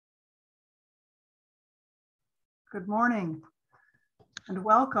Good morning and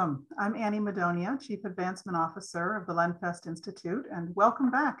welcome. I'm Annie Madonia, Chief Advancement Officer of the LenFest Institute, and welcome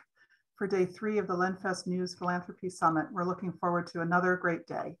back for day 3 of the LenFest News Philanthropy Summit. We're looking forward to another great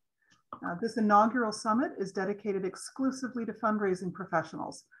day. This inaugural summit is dedicated exclusively to fundraising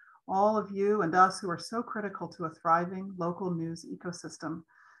professionals, all of you and us who are so critical to a thriving local news ecosystem.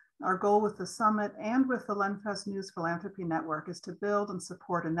 Our goal with the summit and with the LenFest News Philanthropy Network is to build and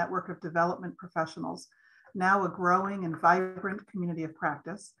support a network of development professionals, now a growing and vibrant community of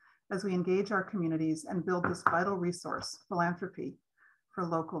practice, as we engage our communities and build this vital resource, philanthropy, for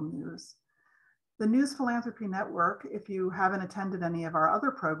local news. The News Philanthropy Network, if you haven't attended any of our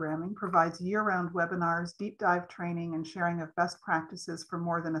other programming, provides year-round webinars, deep dive training, and sharing of best practices for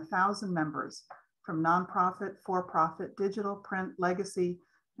more than 1,000 members from nonprofit, for-profit, digital, print, legacy,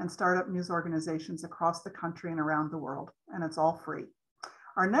 and startup news organizations across the country and around the world, and it's all free.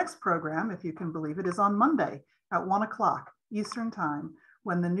 Our next program, if you can believe it, is on Monday at 1 o'clock Eastern Time,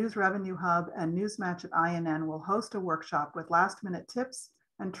 when the News Revenue Hub and Newsmatch at INN will host a workshop with last-minute tips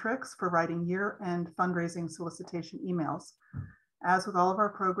and tricks for writing year-end fundraising solicitation emails. As with all of our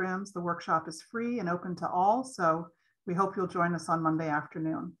programs, the workshop is free and open to all, so we hope you'll join us on Monday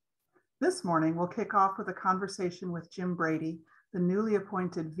afternoon. This morning, we'll kick off with a conversation with Jim Brady, the newly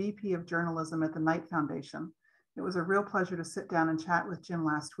appointed VP of Journalism at the Knight Foundation. It was a real pleasure to sit down and chat with Jim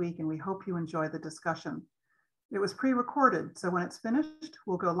last week, and we hope you enjoy the discussion. It was pre-recorded, so when it's finished,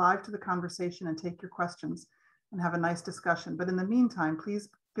 we'll go live to the conversation and take your questions and have a nice discussion. But in the meantime, please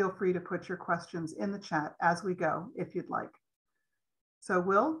feel free to put your questions in the chat as we go, if you'd like. So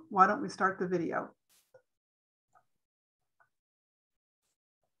Will, why don't we start the video?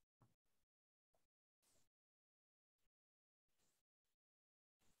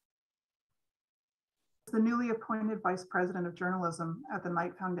 The newly appointed Vice President of Journalism at the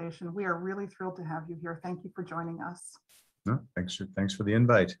Knight Foundation, we are really thrilled to have you here. Thank you for joining us. No, thanks for the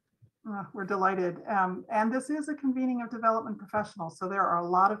invite. We're delighted. And this is a convening of development professionals. So there are a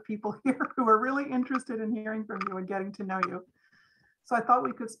lot of people here who are really interested in hearing from you and getting to know you. So I thought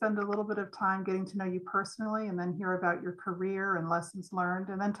we could spend a little bit of time getting to know you personally, and then hear about your career and lessons learned,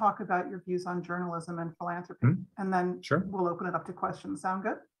 and then talk about your views on journalism and philanthropy. And then we'll open it up to questions. Sound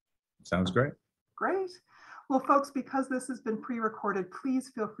good? Sounds great. Great. Well, folks, because this has been pre-recorded, please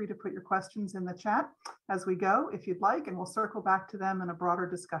feel free to put your questions in the chat as we go, if you'd like, and we'll circle back to them in a broader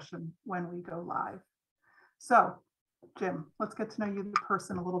discussion when we go live. So, Jim, let's get to know you, the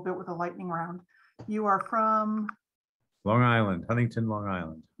person, a little bit with a lightning round. You are from? Long Island, Huntington, Long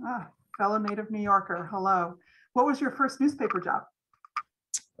Island. Fellow native New Yorker. Hello. What was your first newspaper job?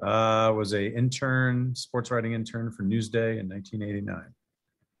 Was a intern, sports writing intern for Newsday in 1989.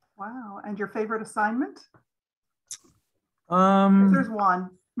 Wow. And your favorite assignment? If there's one,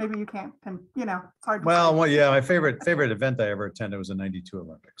 maybe you can't, it's hard to say. Yeah, my favorite event I ever attended was the 92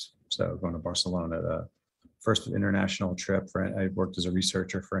 Olympics. So going to Barcelona, the first international trip. I worked as a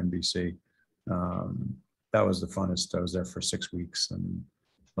researcher for NBC. That was the funnest. I was there for 6 weeks and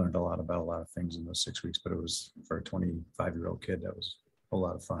learned a lot about a lot of things in those 6 weeks, but it was, for a 25-year-old kid, that was a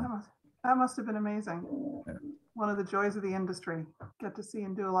lot of fun. That must have been amazing. Yeah. One of the joys of the industry. Get to see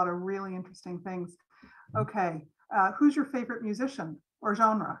and do a lot of really interesting things. Okay. Who's your favorite musician or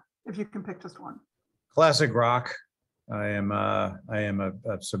genre, if you can pick just one? Classic rock. I am a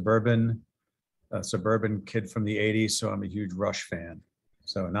suburban kid from the 80s, so I'm a huge Rush fan.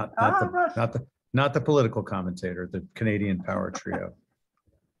 So not the political commentator, the Canadian power trio.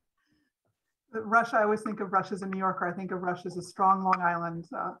 Rush, I always think of Rush as a New Yorker. I think of Rush as a strong Long Island.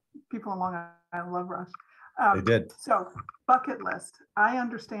 People in Long Island love Rush. They did. So, bucket list. I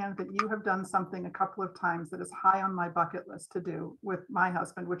understand that you have done something a couple of times that is high on my bucket list to do with my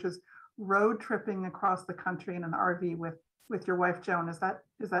husband, which is road tripping across the country in an RV with your wife, Joan. Is that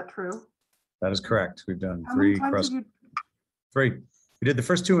true? That is correct. We've done How many times have you? Three. We did the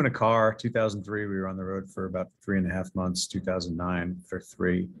first 2 in a car. 2003, we were on the road for about 3.5 months. 2009 for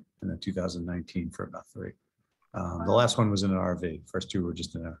 3, and then 2019 for about 3. The last one was in an RV. First 2 were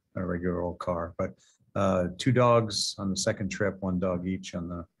just in a regular old car, but 2 dogs on the second trip, 1 dog each on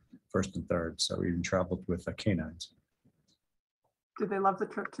the first and third. So we even traveled with canines. Did they love the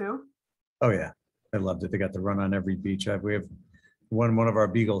trip too? Oh yeah, they loved it. They got to run on every beach. We have one of our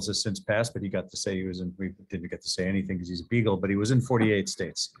beagles has since passed, but he got to say he was in. We didn't get to say anything because he's a beagle, but he was in 48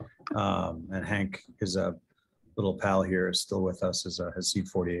 states. And Hank, his little pal here, is still with us. Has seen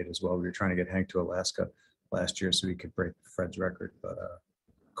 48 as well. We were trying to get Hank to Alaska last year so he could break Fred's record, but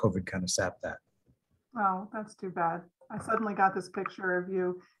COVID kind of sapped that. Oh, that's too bad. I suddenly got this picture of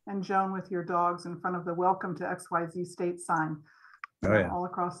you and Joan with your dogs in front of the Welcome to XYZ State sign. Oh yeah. all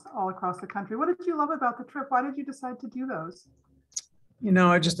across the country. What did you love about the trip? Why did you decide to do those?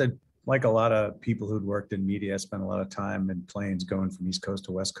 I like a lot of people who'd worked in media, I spent a lot of time in planes going from East Coast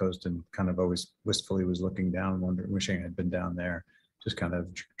to West Coast, and kind of always wistfully was looking down, wondering, wishing I'd been down there, just kind of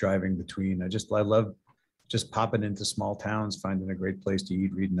driving between. I love just popping into small towns, finding a great place to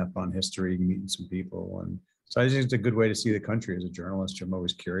eat, reading up on history, meeting some people. And so I think it's a good way to see the country as a journalist. I'm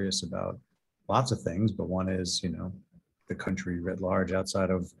always curious about lots of things, but one is, the country writ large.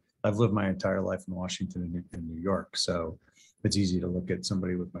 I've lived my entire life in Washington and New York. So it's easy to look at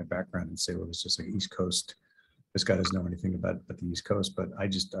somebody with my background and say, well, it's just like East Coast. This guy doesn't know anything about the East Coast, but I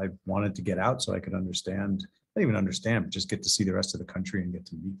wanted to get out so I could understand, not even understand, but just get to see the rest of the country and get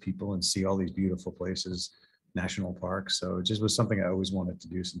to meet people and see all these beautiful places, national parks. So it just was something I always wanted to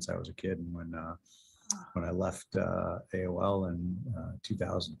do since I was a kid. And when I left AOL in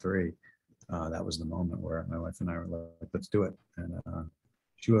 2003, that was the moment where my wife and I were like, let's do it. And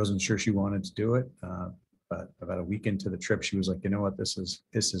she wasn't sure she wanted to do it. But about a week into the trip, she was like, you know what, this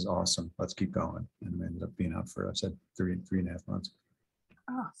is awesome. Let's keep going. And we ended up being out for, I said, three and a half months.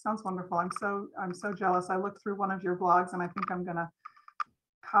 Oh, sounds wonderful. I'm so jealous. I looked through one of your blogs and I think I'm gonna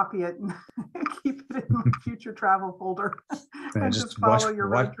copy it and keep it in my future travel folder and just follow your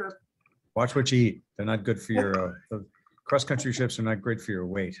road trip. Watch what you eat. They're not good for your cross-country trips are not great for your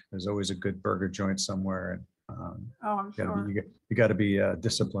weight. There's always a good burger joint somewhere. And I'm sure. You got to be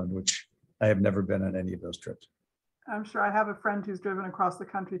disciplined, which I have never been on any of those trips. I'm sure. I have a friend who's driven across the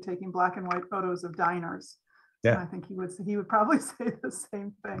country taking black and white photos of diners. Yeah. And I think he would probably say the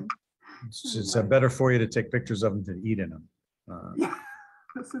same thing. It's better for you to take pictures of them than eat in them. Yeah,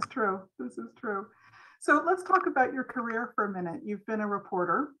 this is true. This is true. So let's talk about your career for a minute. You've been a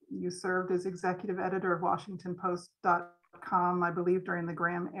reporter. You served as executive editor of WashingtonPost.com, I believe, during the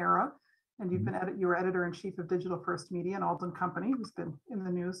Graham era. And you were editor-in-chief of Digital First Media and Alden Company, who's been in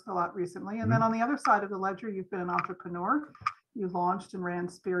the news a lot recently. And then on the other side of the ledger, you've been an entrepreneur. You launched and ran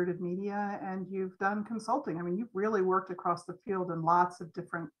Spirited Media, and you've done consulting. I mean, you've really worked across the field in lots of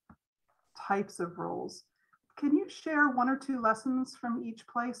different types of roles. Can you share one or two lessons from each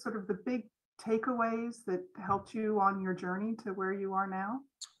place, sort of the big takeaways that helped you on your journey to where you are now?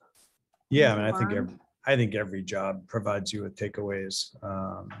 Yeah, I mean, I think every job provides you with takeaways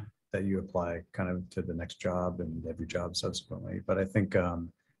that you apply kind of to the next job and every job subsequently. But I think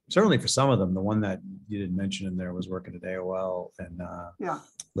certainly for some of them, the one that you didn't mention in there was working at AOL in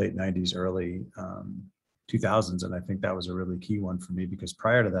late 90s, early 2000s. And I think that was a really key one for me because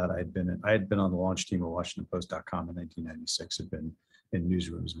prior to that, I had been on the launch team of WashingtonPost.com in 1996, had been in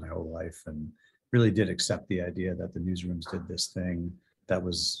newsrooms my whole life and really did accept the idea that the newsrooms did this thing that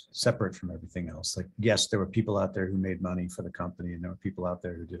was separate from everything else. Like, yes, there were people out there who made money for the company and there were people out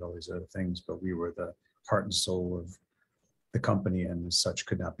there who did all these other things, but we were the heart and soul of the company and as such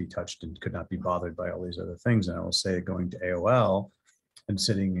could not be touched and could not be bothered by all these other things. And I will say going to AOL and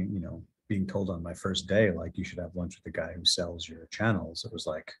sitting, being told on my first day, like you should have lunch with the guy who sells your channels. It was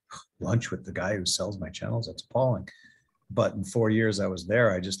like, lunch with the guy who sells my channels? That's appalling. But in 4 years I was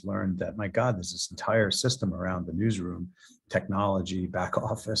there, I just learned that, my God, there's this entire system around the newsroom, technology, back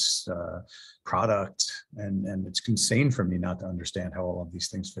office, product, and it's insane for me not to understand how all of these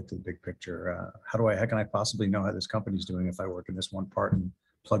things fit to the big picture. How can I possibly know how this company's doing if I work in this one part and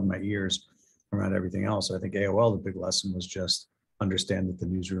plug my ears around everything else? I think AOL, the big lesson was just understand that the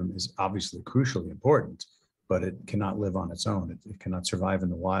newsroom is obviously crucially important, but it cannot live on its own. It cannot survive in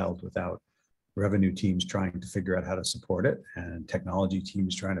the wild without revenue teams trying to figure out how to support it and technology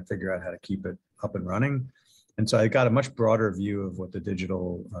teams trying to figure out how to keep it up and running. And so I got a much broader view of what the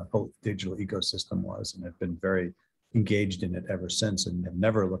whole digital ecosystem was, and I've been very engaged in it ever since, and have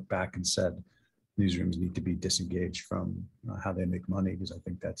never looked back and said newsrooms need to be disengaged from how they make money, because I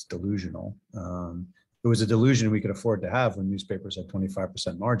think that's delusional. It was a delusion we could afford to have when newspapers had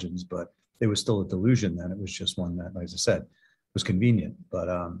 25% margins, but it was still a delusion then. It was just one that, as I said, was convenient. But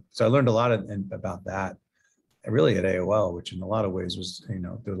so I learned a lot about that, really at AOL, which in a lot of ways was, there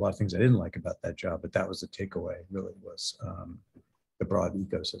were a lot of things I didn't like about that job, but that was the takeaway, really, was the broad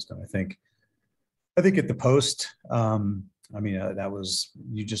ecosystem. I think at the Post, that was,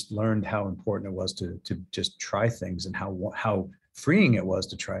 you just learned how important it was to just try things and how freeing it was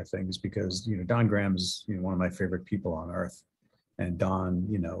to try things, because, Don Graham is, one of my favorite people on earth. And Don,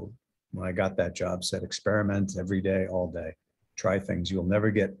 when I got that job, said, experiment every day, all day. Try things. You'll never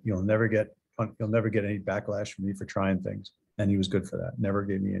get any backlash from me for trying things. And he was good for that. Never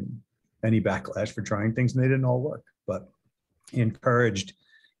gave me any backlash for trying things, and they didn't all work. But he encouraged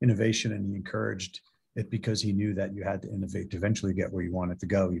innovation, and he encouraged it because he knew that you had to innovate to eventually get where you wanted to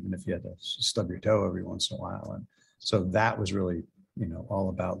go, even if you had to stub your toe every once in a while. And so that was really all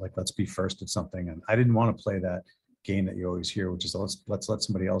about like, let's be first at something. And I didn't want to play that game that you always hear, which is let's let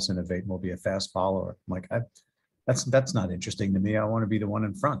somebody else innovate and we'll be a fast follower. I'm like, that's not interesting to me. I want to be the one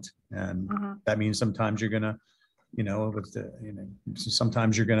in front. And that means sometimes you're gonna,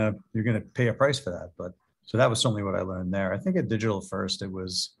 sometimes you're gonna pay a price for that. But so that was certainly what I learned there. I think at Digital First, it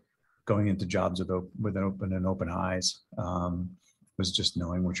was going into jobs with open eyes. Was just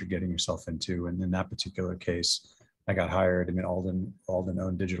knowing what you're getting yourself into. And in that particular case, I got hired. I mean, Alden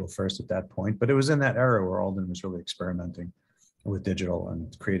owned Digital First at that point, but it was in that era where Alden was really experimenting with digital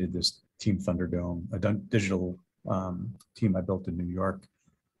and created this Team Thunderdome, a digital team I built in New York.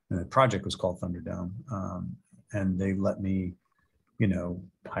 And the project was called Thunderdome. And they let me,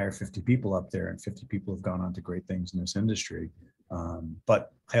 hire 50 people up there, and 50 people have gone on to great things in this industry.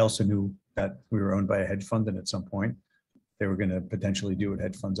 But I also knew that we were owned by a hedge fund, and at some point they were going to potentially do what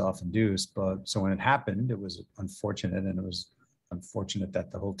hedge funds often do. But so when it happened, it was unfortunate, and it was unfortunate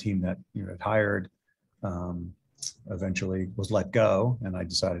that the whole team that had hired eventually was let go, and I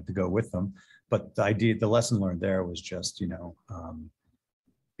decided to go with them. But the lesson learned there was just,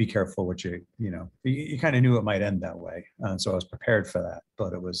 be careful what you kind of knew it might end that way. And so I was prepared for that,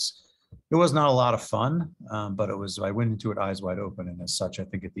 but it was not a lot of fun, but I went into it eyes wide open. And as such, I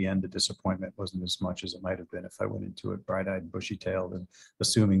think at the end, the disappointment wasn't as much as it might've been if I went into it bright-eyed, bushy-tailed and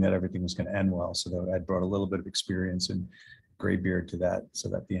assuming that everything was going to end well. So that I'd brought a little bit of experience and gray beard to that, so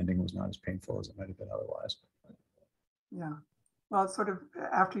that the ending was not as painful as it might've been otherwise. Yeah. Well, it's sort of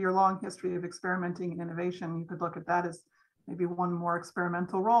after your long history of experimenting and innovation, you could look at that as maybe one more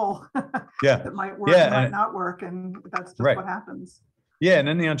experimental role that might work, might not work. And that's just what happens. Yeah. And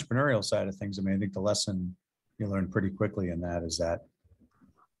then the entrepreneurial side of things, I mean, I think the lesson you learn pretty quickly in that is that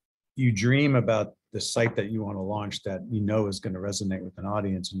you dream about the site that you want to launch that is going to resonate with an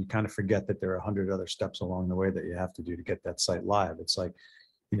audience, and you kind of forget that there are 100 other steps along the way that you have to do to get that site live. It's like,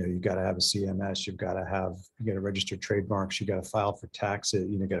 you got to have a CMS, you got to register trademarks, you got to file for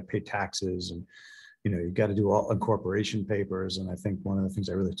taxes, you got to pay taxes, and you got to do all incorporation papers. And I think one of the things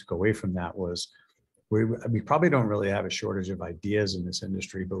I really took away from that was we probably don't really have a shortage of ideas in this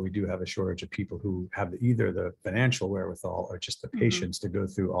industry, but we do have a shortage of people who have either the financial wherewithal or just the patience to go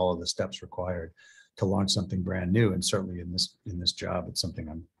through all of the steps required to launch something brand new. And certainly in this job, it's something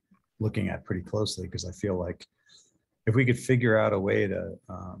I'm looking at pretty closely, because I feel like if we could figure out a way to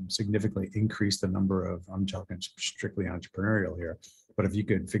significantly increase the number of, I'm talking strictly entrepreneurial here, but if you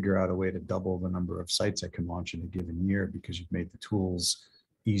could figure out a way to double the number of sites that can launch in a given year because you've made the tools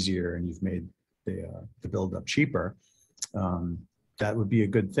easier and you've made the build up cheaper, that would be a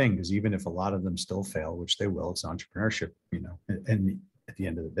good thing. Because even if a lot of them still fail, which they will, it's entrepreneurship, and at the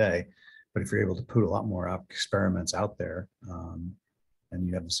end of the day. But if you're able to put a lot more experiments out there, and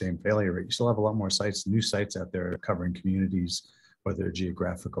you have the same failure rate, you still have a lot more new sites out there covering communities, whether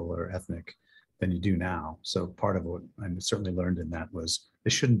geographical or ethnic, than you do now. So part of what I certainly learned in that was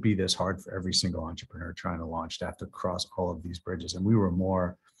it shouldn't be this hard for every single entrepreneur trying to launch to have to cross all of these bridges. And we were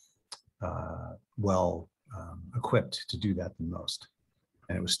more equipped to do that than most.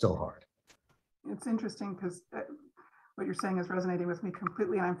 And it was still hard. It's interesting because what you're saying is resonating with me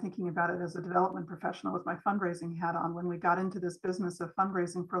completely. And I'm thinking about it as a development professional with my fundraising hat on. When we got into this business of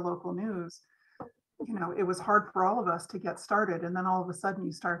fundraising for local news, it was hard for all of us to get started. And then all of a sudden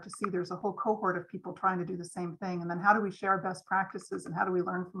you start to see there's a whole cohort of people trying to do the same thing. And then how do we share best practices and how do we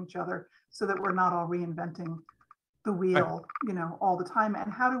learn from each other so that we're not all reinventing the wheel, all the time?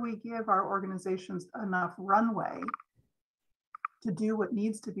 And how do we give our organizations enough runway to do what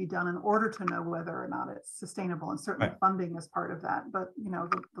needs to be done in order to know whether or not it's sustainable? And certainly funding is part of that. But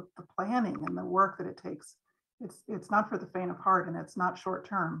the planning and the work that it takes, it's not for the faint of heart, and it's not short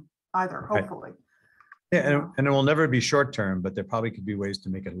term either, hopefully. Yeah, and it will never be short term, but there probably could be ways to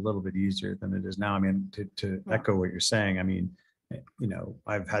make it a little bit easier than it is now. I mean, to echo what you're saying, I mean,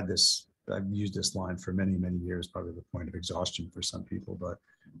 I've used this line for many, many years, probably the point of exhaustion for some people,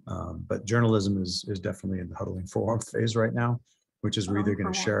 but journalism is definitely in the huddling forum phase right now, which is we're either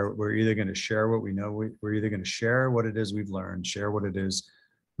going to share what we know, we're either going to share what it is we've learned, share what it is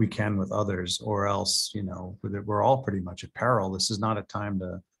we can with others, or else, we're all pretty much at peril. This is not a time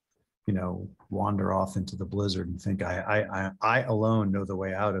to, wander off into the blizzard and think I alone know the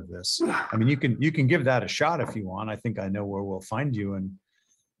way out of this. I mean, you can give that a shot if you want. I think I know where we'll find you in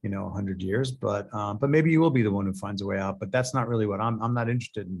 100 years, but maybe you will be the one who finds a way out. But that's not really what I'm not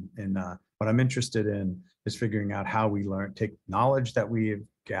interested in. What I'm interested in is figuring out how we take knowledge that we have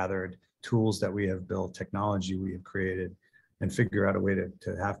gathered, tools that we have built, technology we have created, and figure out a way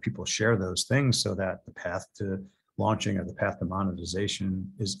to have people share those things so that the path to launching or the path to monetization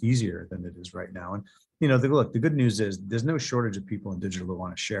is easier than it is right now. And look, the good news is there's no shortage of people in digital who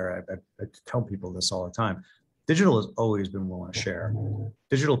want to share. I tell people this all the time. Digital has always been willing to share.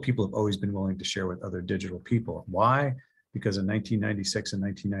 Digital people have always been willing to share with other digital people. Why? Because in 1996 and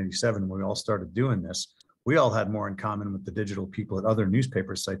 1997, when we all started doing this, we all had more in common with the digital people at other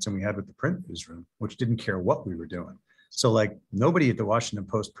newspaper sites than we had with the print newsroom, which didn't care what we were doing. So like nobody at the Washington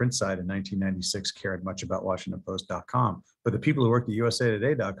Post print side in 1996 cared much about WashingtonPost.com, but the people who worked at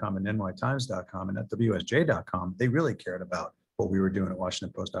USAtoday.com and NYTimes.com and at WSJ.com, they really cared about what we were doing at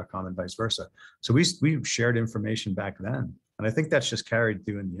WashingtonPost.com and vice versa. So we shared information back then. And I think that's just carried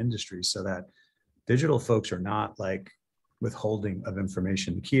through in the industry so that digital folks are not like withholding of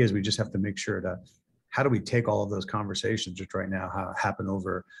information. The key is we just have to make sure to, how do we take all of those conversations which right now happen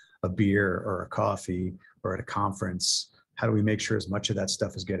over a beer or a coffee or at a conference? How do we make sure as much of that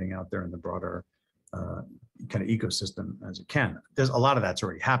stuff is getting out there in the broader kind of ecosystem as it can? There's a lot of that's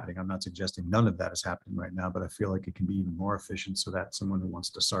already happening. I'm not suggesting none of that is happening right now, but I feel like it can be even more efficient so that someone who wants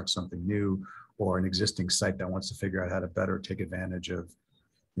to start something new or an existing site that wants to figure out how to better take advantage of,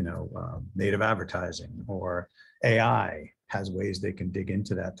 native advertising or AI has ways they can dig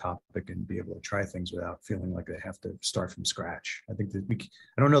into that topic and be able to try things without feeling like they have to start from scratch. I think that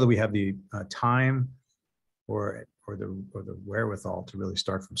I don't know that we have the time or the wherewithal to really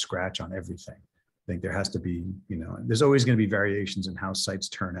start from scratch on everything. I think there has to be, there's always going to be variations in how sites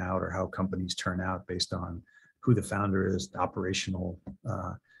turn out or how companies turn out based on who the founder is, the operational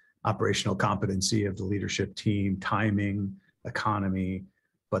competency of the leadership team, timing, economy.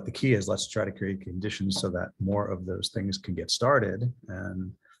 But the key is let's try to create conditions so that more of those things can get started.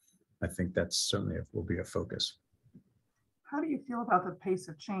 And I think that's certainly will be a focus. How do you feel about the pace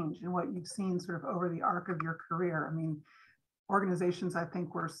of change and what you've seen sort of over the arc of your career? I mean, organizations, I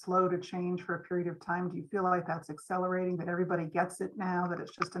think, were slow to change for a period of time. Do you feel like that's accelerating, that everybody gets it now, that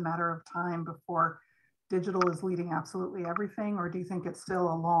it's just a matter of time before digital is leading absolutely everything? Or do you think it's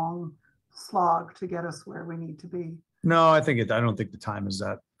still a long slog to get us where we need to be? No, I don't think the time is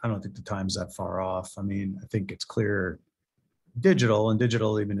that far off. I mean, I think it's clear digital,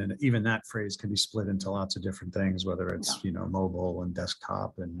 even that phrase can be split into lots of different things, whether it's, mobile and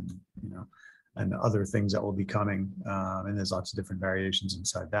desktop and, and other things that will be coming. And there's lots of different variations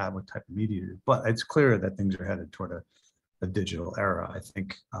inside that, what type of media, but it's clear that things are headed toward a digital era. I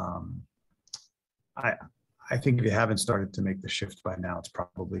think, I think if you haven't started to make the shift by now, it's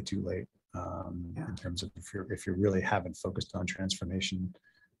probably too late. In terms of if you really haven't focused on transformation,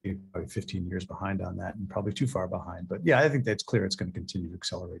 you're probably 15 years behind on that and probably too far behind. But yeah, I think that's clear. It's going to continue to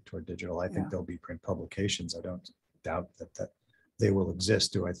accelerate toward digital. I think there'll be print publications. I don't doubt that they will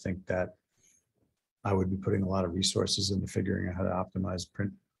exist. Do I think that I would be putting a lot of resources into figuring out how to optimize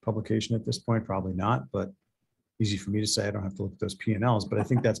print publication at this point? Probably not, but easy for me to say. I don't have to look at those P&Ls, but I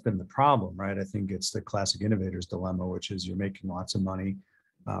think that's been the problem, right? I think it's the classic innovator's dilemma, which is you're making lots of money,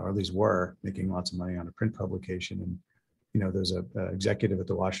 or at least were making lots of money on a print publication. And, there's a executive at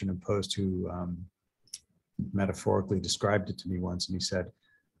the Washington Post who metaphorically described it to me once. And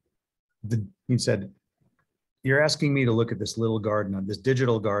he said, you're asking me to look at this little garden, this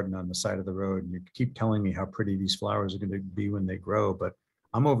digital garden on the side of the road. And you keep telling me how pretty these flowers are going to be when they grow. But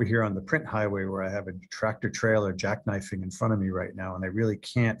I'm over here on the print highway where I have a tractor trailer jackknifing in front of me right now. And I really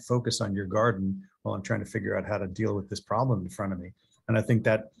can't focus on your garden while I'm trying to figure out how to deal with this problem in front of me. And I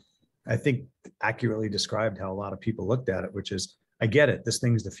think accurately described how a lot of people looked at it, which is, I get it, this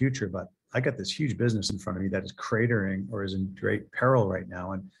thing's the future, but I got this huge business in front of me that is cratering or is in great peril right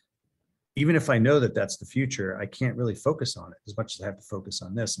now. And even if I know that that's the future, I can't really focus on it as much as I have to focus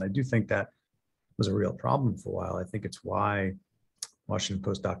on this. And I do think that was a real problem for a while. I think it's why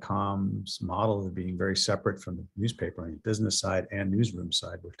WashingtonPost.com's model of being very separate from the newspaper on the business side and newsroom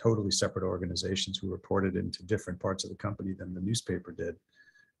side were totally separate organizations who reported into different parts of the company than the newspaper did,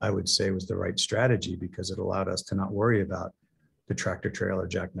 I would say was the right strategy because it allowed us to not worry about the tractor trailer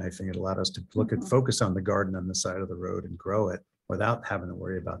jackknifing. It allowed us to focus on the garden on the side of the road and grow it without having to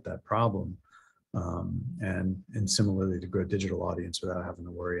worry about that problem. And similarly to grow a digital audience without having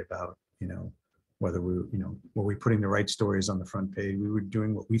to worry about, whether were we putting the right stories on the front page? We were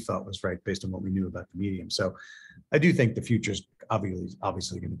doing what we thought was right based on what we knew about the medium. So I do think the future is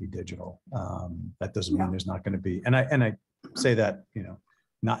obviously going to be digital. That doesn't mean there's not going to be, and I say that,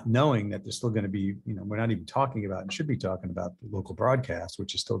 not knowing that there's still going to be, we're not even talking about and should be talking about the local broadcast,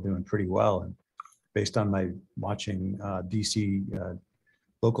 which is still doing pretty well. And based on my watching DC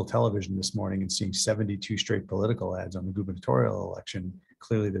local television this morning and seeing 72 straight political ads on the gubernatorial election,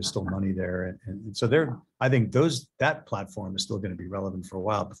 clearly there's still money there. And so I think that platform is still going to be relevant for a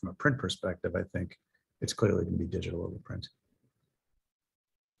while, but from a print perspective, I think it's clearly going to be digital over print.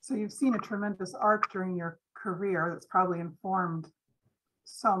 So you've seen a tremendous arc during your career that's probably informed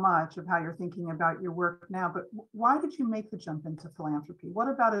so much of how you're thinking about your work now, but why did you make the jump into philanthropy? What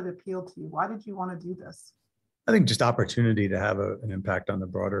about it appealed to you? Why did you want to do this? I think just opportunity to have an impact on the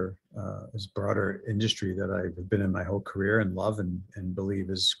broader industry that I've been in my whole career and love and believe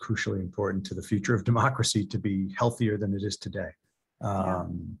is crucially important to the future of democracy to be healthier than it is today.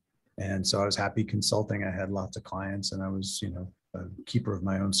 And so I was happy consulting. I had lots of clients and I was, a keeper of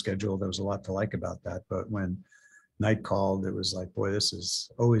my own schedule. There was a lot to like about that. But when night called, it was like, boy, this has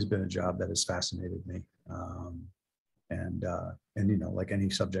always been a job that has fascinated me. And like any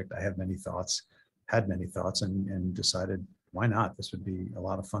subject, I had many thoughts and decided, why not? This would be a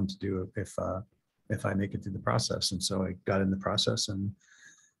lot of fun to do if I make it through the process. And so I got in the process and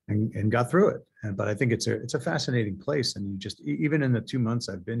got through it. But I think it's a fascinating place. And you just, even in the 2 months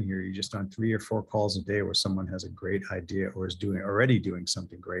I've been here, you just on 3 or 4 calls a day where someone has a great idea or is already doing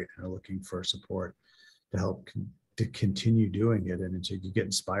something great and are looking for support to help to continue doing it. And so you get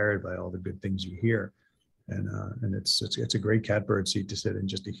inspired by all the good things you hear. And it's a great catbird seat to sit in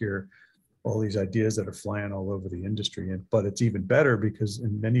just to hear all these ideas that are flying all over the industry. But it's even better because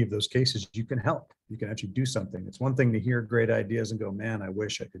in many of those cases, you can help. You can actually do something. It's one thing to hear great ideas and go, man, I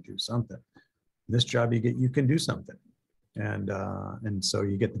wish I could do something. In this job, you can do something. And so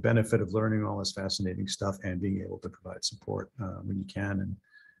you get the benefit of learning all this fascinating stuff and being able to provide support when you can. And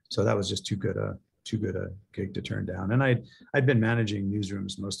so that was just too good a gig to turn down. And I'd been managing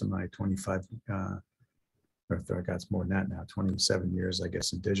newsrooms most of my 25 I got more than that now, 27 years, I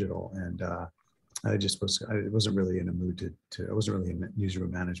guess, in digital. And I wasn't really in a mood I wasn't really in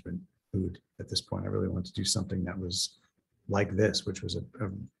newsroom management mood at this point. I really wanted to do something that was like this, which was a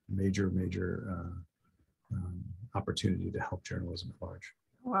major opportunity to help journalism at large.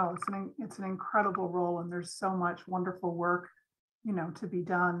 Well, it's an incredible role, and there's so much wonderful work, to be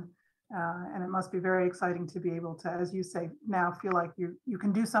done. And it must be very exciting to be able to, as you say, now feel like you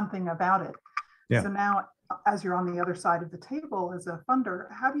can do something about it. Yeah. So now, as you're on the other side of the table as a funder,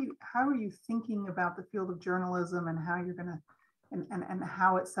 how are you thinking about the field of journalism and how you're going to and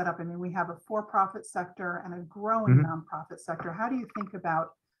how it's set up? I mean, we have a for-profit sector and a growing nonprofit sector. How do you think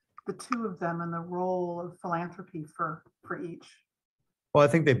about the two of them and the role of philanthropy for each? Well, I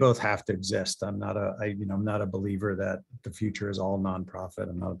think they both have to exist. I'm not a believer that the future is all nonprofit.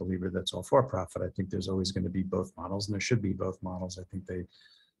 I'm not a believer that's all for-profit. I think there's always going to be both models, and there should be both models. I think they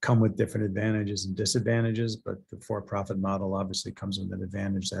come with different advantages and disadvantages, but the for-profit model obviously comes with an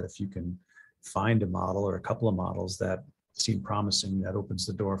advantage that if you can find a model or a couple of models that seem promising, that opens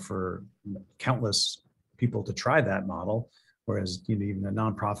the door for countless people to try that model. Whereas, even a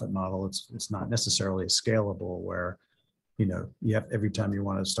nonprofit model, it's not necessarily scalable where, you have, every time you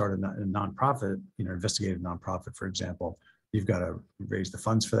want to start a nonprofit, investigative nonprofit, for example, you've got to raise the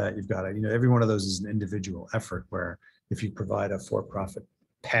funds for that. You've got to, every one of those is an individual effort, where if you provide a for-profit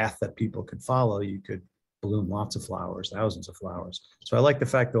path that people could follow, you could bloom lots of flowers, thousands of flowers. So I like the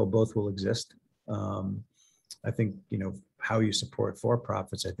fact that both will exist. I think, how you support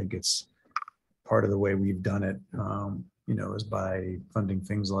for-profits, I think it's part of the way we've done it, is by funding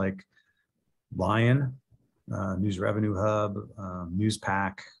things like Lion, News Revenue Hub,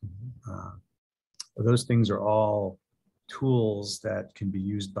 NewsPack. Those things are all tools that can be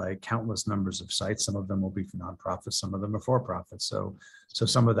used by countless numbers of sites. Some of them will be for nonprofits, some of them are for-profits. So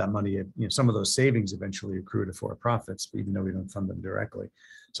some of that money, some of those savings eventually accrue to for-profits, even though we don't fund them directly.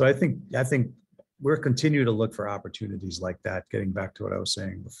 So I think we're continuing to look for opportunities like that, getting back to what I was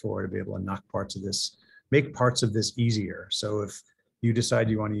saying before, to be able to make parts of this easier. So if you decide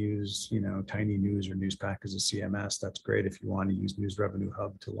you want to use, Tiny News or NewsPack as a CMS, that's great. If you want to use News Revenue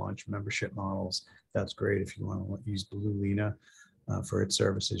Hub to launch membership models, that's great. If you want to use Blue Lena for its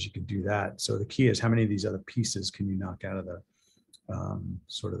services, you can do that. So the key is, how many of these other pieces can you knock out of the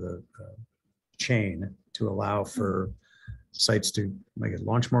sort of the chain to allow for sites to make it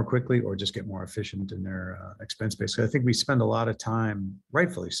launch more quickly or just get more efficient in their expense base. So I think we spend a lot of time,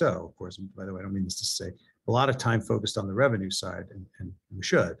 rightfully so, of course, by the way, I don't mean this to say, a lot of time focused on the revenue side, and we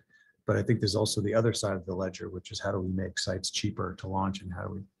should, but I think there's also the other side of the ledger, which is how do we make sites cheaper to launch, and how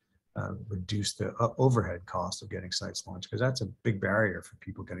do we reduce the overhead cost of getting sites launched, because that's a big barrier for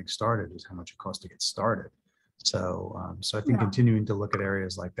people getting started, is how much it costs to get started. So I think continuing to look at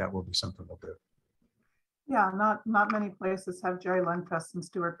areas like that will be something we'll do. Yeah, not many places have Jerry Lundquist and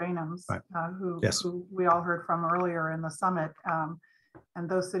Stuart Bainham's, right. Who we all heard from earlier in the summit, and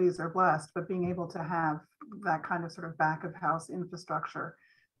those cities are blessed. But being able to have that kind of sort of back of house infrastructure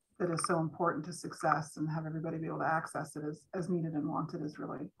that is so important to success, and have everybody be able to access it as needed and wanted, is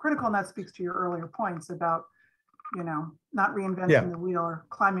really critical. And that speaks to your earlier points about not reinventing the wheel or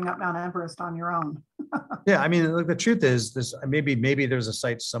climbing up Mount Everest on your own. Yeah, I mean, look, the truth is this, maybe there's a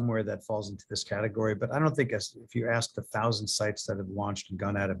site somewhere that falls into this category, but I don't think if you asked 1,000 sites that have launched and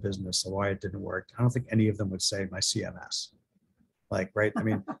gone out of business and why it didn't work, I don't think any of them would say my CMS. Like, right? I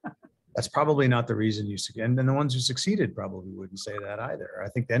mean, that's probably not the reason you succeed. And then the ones who succeeded probably wouldn't say that either. I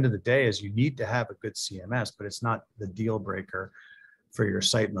think the end of the day is you need to have a good CMS, but it's not the deal breaker for your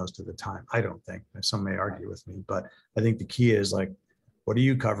site most of the time. I don't think. Some may argue with me, but I think the key is like, what are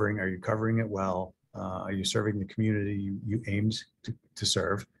you covering? Are you covering it well? Are you serving the community you aimed to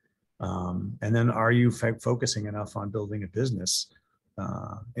serve? And then are you focusing enough on building a business?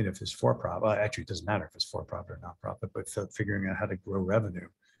 And if it's for-profit, well, actually it doesn't matter if it's for-profit or not-profit, but figuring out how to grow revenue.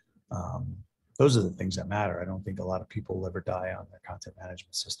 Those are the things that matter. I don't think a lot of people live or die on their content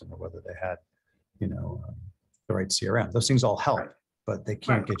management system or whether they had, the right CRM. Those things all help, but they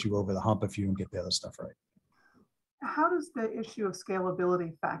can't get you over the hump if you don't get the other stuff right. How does the issue of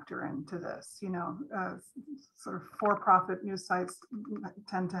scalability factor into this? Sort of for-profit news sites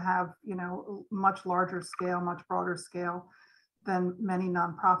tend to have, much larger scale, much broader scale than many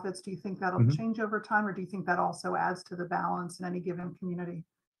nonprofits. Do you think that'll change over time, or do you think that also adds to the balance in any given community?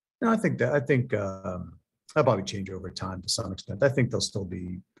 No, I think that'll probably change over time to some extent. I think there'll still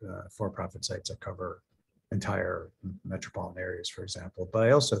be for-profit sites that cover entire metropolitan areas, for example. But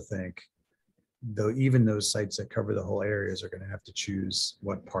I also think, though, even those sites that cover the whole areas are going to have to choose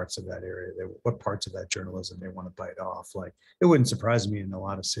what parts of that area, what parts of that journalism they want to bite off. Like, it wouldn't surprise me in a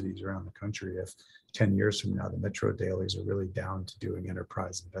lot of cities around the country if 10 years from now, the metro dailies are really down to doing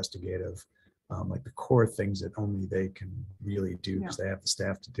enterprise investigative, like the core things that only they can really do because they have the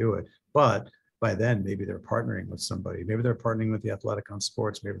staff to do it. But by then, maybe they're partnering with somebody. Maybe they're partnering with The Athletic on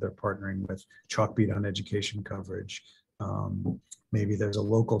sports. Maybe they're partnering with Chalkbeat on education coverage. Maybe there's a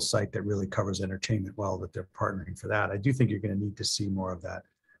local site that really covers entertainment well that they're partnering for that. I do think you're going to need to see more of that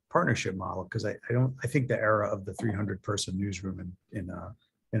partnership model, because I think the era of the 300-person newsroom in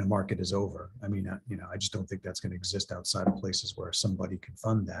a market is over. I mean, I just don't think that's going to exist outside of places where somebody can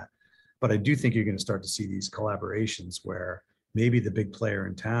fund that. But I do think you're going to start to see these collaborations where maybe the big player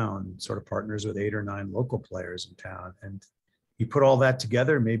in town sort of partners with 8 or 9 local players in town. And you put all that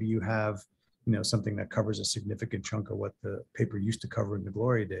together, maybe you have, something that covers a significant chunk of what the paper used to cover in the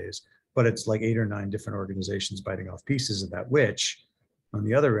glory days, but it's like 8 or 9 different organizations biting off pieces of that, which on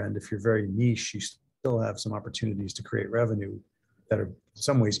the other end, if you're very niche, you still have some opportunities to create revenue that are in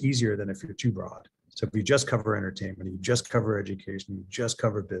some ways easier than if you're too broad. So if you just cover entertainment, you just cover education, you just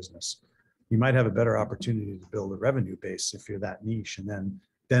cover business, you might have a better opportunity to build a revenue base if you're that niche. And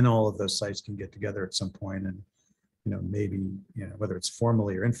then all of those sites can get together at some point and, maybe, whether it's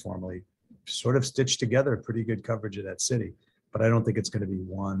formally or informally, sort of stitch together pretty good coverage of that city. But I don't think it's going to be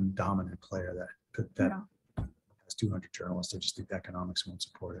one dominant player that has 200 journalists. I just think the economics won't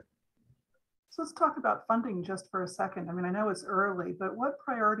support it. So let's talk about funding just for a second. I mean, I know it's early, but what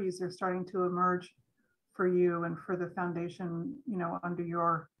priorities are starting to emerge for you and for the foundation, under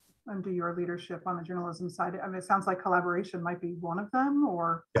your leadership on the journalism side? I mean, it sounds like collaboration might be one of them,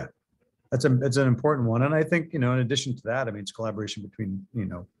 or? Yeah, it's an important one. And I think, in addition to that, I mean, it's collaboration between,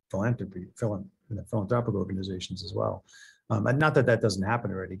 philanthropic organizations as well. And not that doesn't happen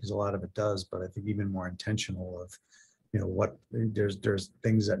already, because a lot of it does, but I think even more intentional of, what there's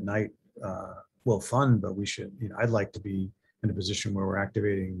things at night we'll fund, but we should, I'd like to be in a position where we're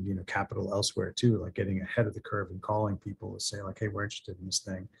activating, capital elsewhere too, like getting ahead of the curve and calling people to say like, hey, we're interested in this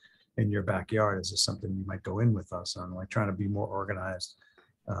thing in your backyard. Is this something you might go in with us on? Like trying to be more organized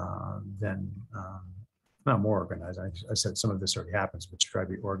not more organized. I said some of this already happens, but try to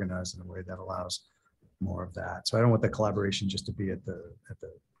be organized in a way that allows more of that. So I don't want the collaboration just to be at the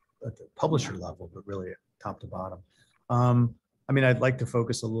publisher level, but really at top to bottom. I mean, I'd like to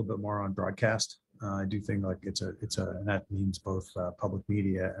focus a little bit more on broadcast. I do think like and that means both public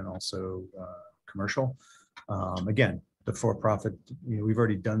media and also commercial. Again, the for-profit, we've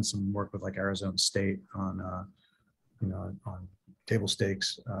already done some work with like Arizona State on table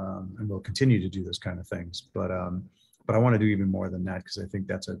stakes, and we'll continue to do those kind of things. But I want to do even more than that, because I think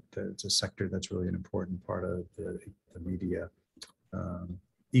it's a sector that's really an important part of the media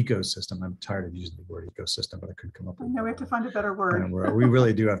ecosystem. I'm tired of using the word ecosystem, but I couldn't come up with. No, we have to find a better word. We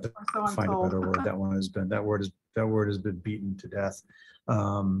really do have to so find a better word. That word has been beaten to death.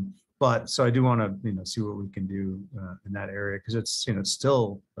 But so I do want to see what we can do in that area, because it's it's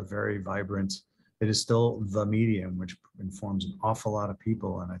still a very vibrant. It is still the medium which informs an awful lot of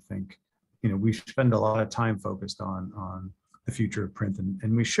people, and I think we spend a lot of time focused on the future of print,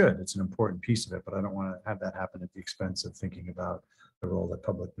 and we should. It's an important piece of it, but I don't want to have that happen at the expense of thinking about role that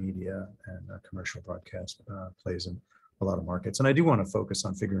public media and commercial broadcast plays in a lot of markets. And I do want to focus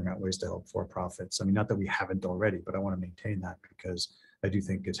on figuring out ways to help for-profits. I mean, not that we haven't already, but I want to maintain that because I do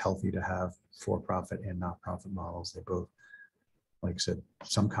think it's healthy to have for-profit and not-profit models. They both, like I said,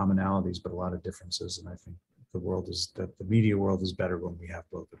 some commonalities, but a lot of differences. And I think the media world is better when we have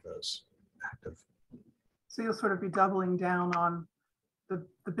both of those active. So you'll sort of be doubling down on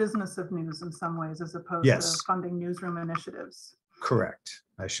the business of news in some ways, as opposed Yes. to funding newsroom initiatives. Correct.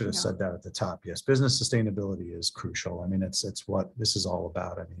 I should have said that at the top. Yes, business sustainability is crucial. I mean, it's what this is all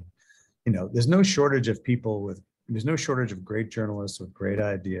about. I mean, there's no shortage of there's no shortage of great journalists with great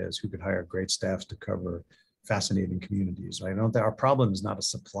ideas who could hire great staffs to cover fascinating communities. Right? Our problem is not a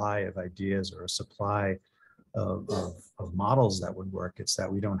supply of ideas or a supply of models that would work. It's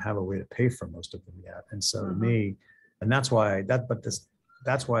that we don't have a way to pay for most of them yet. And so to me, and that's why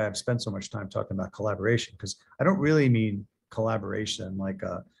I've spent so much time talking about collaboration, because I don't really mean collaboration like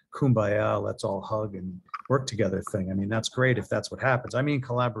a kumbaya, let's all hug and work together thing. I mean, that's great if that's what happens. I mean,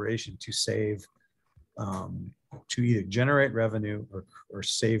 collaboration to save, to either generate revenue or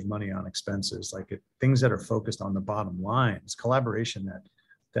save money on expenses, things that are focused on the bottom line. It's collaboration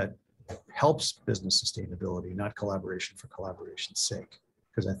that helps business sustainability, not collaboration for collaboration's sake.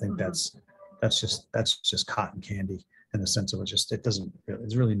 Because I think that's just cotton candy in the sense of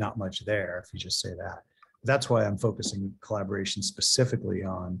there's really not much there if you just say that. That's why I'm focusing collaboration specifically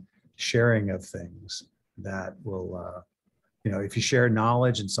on sharing of things that will, if you share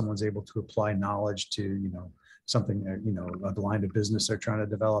knowledge and someone's able to apply knowledge to, something, a line of business they're trying to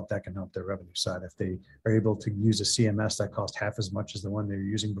develop, that can help their revenue side. If they are able to use a CMS that costs half as much as the one they were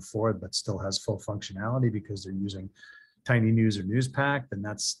using before, but still has full functionality because they're using Tiny News or NewsPack, then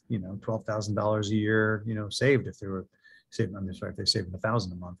that's, $12,000 a year, saved if they were saving, if they saved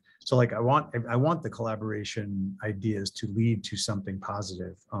 $1,000 a month. So I want the collaboration ideas to lead to something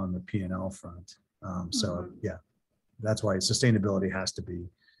positive on the P&L front. Yeah, that's why sustainability has to be,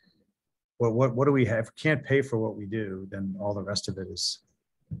 what do we have? If we can't pay for what we do, then all the rest of it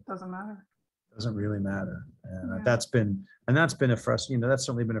doesn't really matter. And that's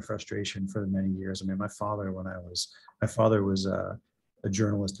certainly been a frustration for many years. I mean, my father was a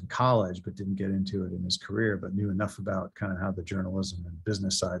journalist in college, but didn't get into it in his career, but knew enough about kind of how the journalism and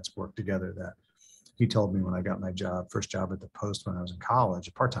business sides work together that he told me when I got my first job at the Post when I was in college,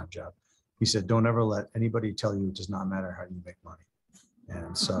 a part-time job, he said, don't ever let anybody tell you it does not matter how you make money.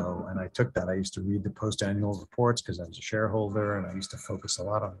 And so, and I took that. I used to read the Post annual reports because I was a shareholder, and I used to focus a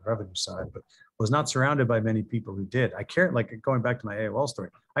lot on the revenue side, but was not surrounded by many people who did. I cared, going back to my AOL story,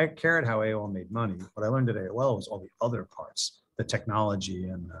 I cared how AOL made money. What I learned at AOL was all the other parts, the technology,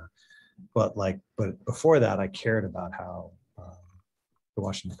 and but before that, I cared about how the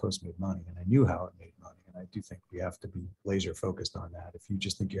Washington Post made money, and I knew how it made money. And I do think we have to be laser focused on that. If you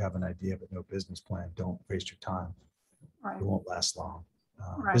just think you have an idea but no business plan, don't waste your time. Right. It won't last long.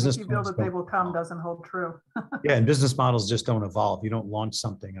 Business if you build it, they will come doesn't hold true. Yeah, and business models just don't evolve. You don't launch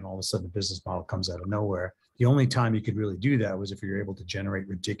something and all of a sudden the business model comes out of nowhere. The only time you could really do that was if you're able to generate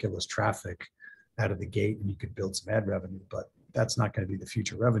ridiculous traffic out of the gate and you could build some ad revenue, but that's not going to be the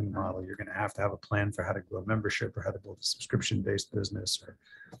future revenue model. You're going to have a plan for how to grow membership or how to build a subscription-based business, or,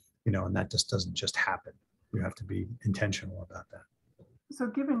 and that just doesn't just happen. You have to be intentional about that. So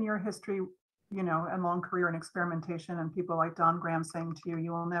given your history, and long career in experimentation, and people like Don Graham saying to you,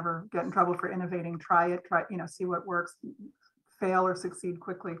 you will never get in trouble for innovating, try, see what works, fail or succeed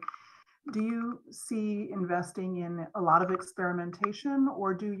quickly. Do you see investing in a lot of experimentation,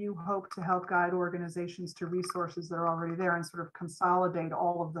 or do you hope to help guide organizations to resources that are already there and sort of consolidate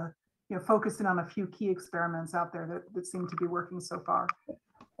all of the, focusing on a few key experiments out there that seem to be working so far? Well,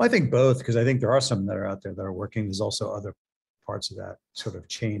 I think both, because I think there are some that are out there that are working. There's also other parts of that sort of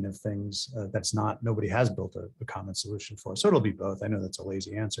chain of things nobody has built a common solution for. So it'll be both. I know that's a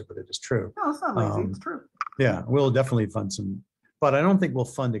lazy answer, but it is true. No, it's not lazy, it's true. Yeah, we'll definitely fund some, but I don't think we'll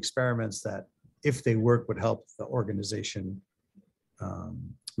fund experiments that, if they work, would help the organization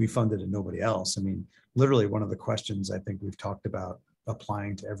we funded and nobody else. I mean, literally one of the questions I think we've talked about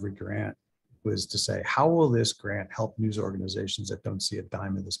applying to every grant was to say, how will this grant help news organizations that don't see a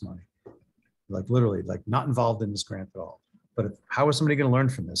dime of this money? Literally, not involved in this grant at all. But how is somebody going to learn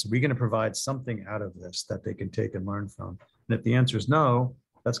from this? Are we going to provide something out of this that they can take and learn from? And if the answer is no,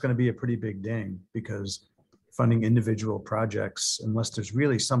 that's going to be a pretty big ding, because funding individual projects, unless there's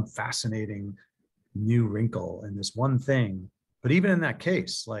really some fascinating new wrinkle in this one thing, but even in that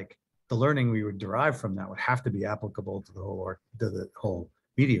case, the learning we would derive from that would have to be applicable to the whole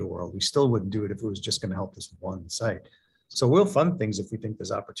media world. We still wouldn't do it if it was just going to help this one site. So we'll fund things if we think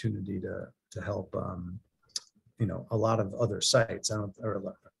there's opportunity to help a lot of other sites.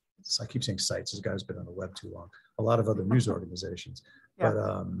 I keep saying sites. This guy's been on the web too long. A lot of other news organizations,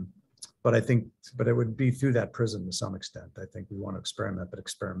 Yeah. but it would be through that prism to some extent. I think we want to experiment, but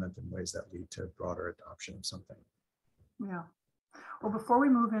experiment in ways that lead to broader adoption of something. Yeah. Well, before we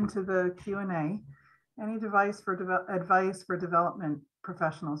move into the Q&A, any advice for development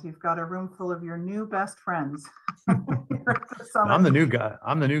professionals? You've got a room full of your new best friends. I'm the new guy.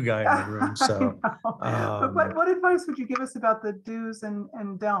 I'm the new guy in the room. So, but what advice would you give us about the do's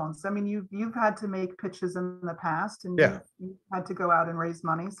and don'ts? I mean, you've had to make pitches in the past, and you've had to go out and raise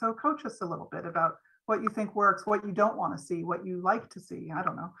money. So, coach us a little bit about what you think works, what you don't want to see, what you like to see. I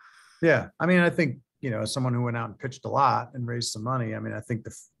don't know. Yeah, I mean, I think as someone who went out and pitched a lot and raised some money, I mean, I think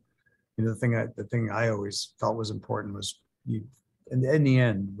the thing I always felt was important was in the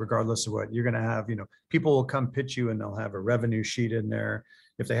end, regardless of what you're going to have, people will come pitch you and they'll have a revenue sheet in there.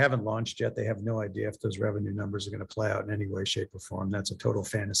 If they haven't launched yet, they have no idea if those revenue numbers are going to play out in any way, shape, or form. That's a total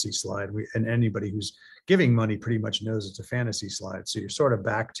fantasy slide. And anybody who's giving money pretty much knows it's a fantasy slide. So you're sort of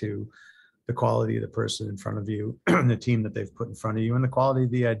back to the quality of the person in front of you, the team that they've put in front of you, and the quality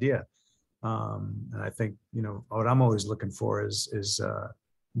of the idea. And I think, what I'm always looking for is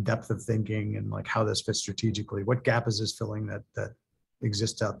depth of thinking and like how this fits strategically. What gap is this filling that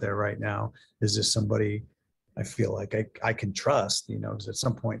exists out there right now? Is this somebody I feel like I can trust, because at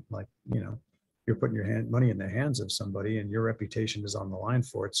some point, like, you're putting your money in the hands of somebody and your reputation is on the line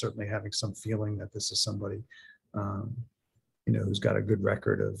for it. Certainly having some feeling that this is somebody, who's got a good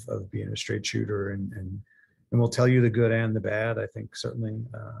record of being a straight shooter and will tell you the good and the bad, I think certainly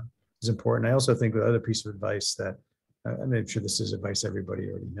is important. I also think the other piece of advice that, I'm sure this is advice everybody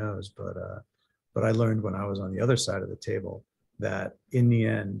already knows, but I learned when I was on the other side of the table that in the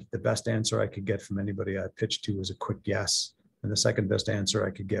end, the best answer I could get from anybody I pitched to was a quick yes. And the second best answer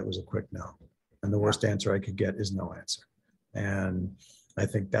I could get was a quick no. And the worst answer I could get is no answer. And I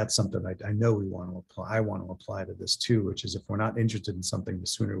think that's something I know we want to apply. I want to apply to this too, which is if we're not interested in something, the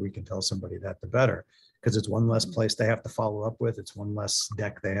sooner we can tell somebody that, the better. Because it's one less place they have to follow up with. It's one less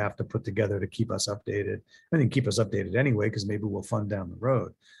deck they have to put together to keep us updated. I think keep us updated anyway, because maybe we'll fund down the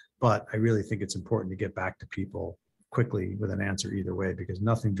road. But I really think it's important to get back to people quickly with an answer either way, because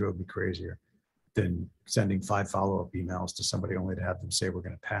nothing drove me crazier than sending 5 follow-up emails to somebody only to have them say we're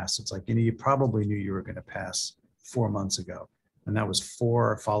going to pass. It's like, you probably knew you were going to pass 4 months ago. And that was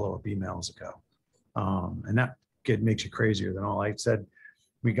 4 follow-up emails ago. And that makes you crazier than all. I said,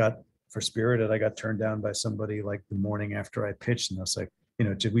 for Spirited, I got turned down by somebody like the morning after I pitched, and I was like,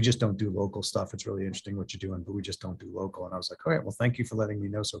 we just don't do local stuff. It's really interesting what you're doing, but we just don't do local. And I was like, all right, well, thank you for letting me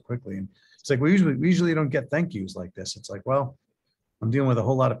know so quickly. And it's like, we usually don't get thank yous like this. It's like, well, I'm dealing with a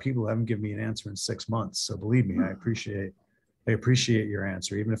whole lot of people who haven't given me an answer in 6 months. So believe me, I appreciate your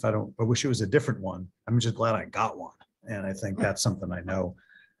answer, even if I wish it was a different one. I'm just glad I got one. And I think that's something I know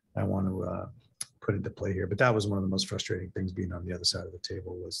I want to put into play here. But that was one of the most frustrating things being on the other side of the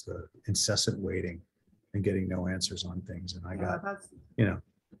table, was the incessant waiting and getting no answers on things. And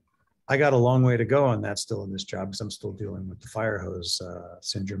I got a long way to go on that still in this job, because I'm still dealing with the fire hose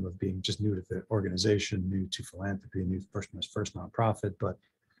syndrome of being just new to the organization, new to philanthropy, new first nonprofit. But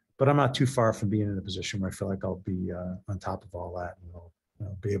I'm not too far from being in a position where I feel like I'll be on top of all that, and I'll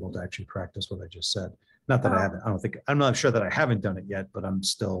be able to actually practice what I just said. Not that I haven't. I'm not sure that I haven't done it yet, but I'm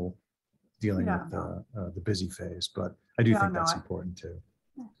still dealing with the busy phase. But I do think that's important too.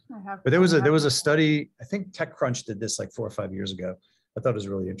 But there was a study, I think TechCrunch did this like 4 or 5 years ago. I thought it was a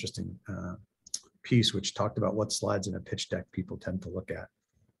really interesting piece, which talked about what slides in a pitch deck people tend to look at.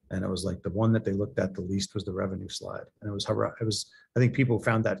 And it was like the one that they looked at the least was the revenue slide. And I think people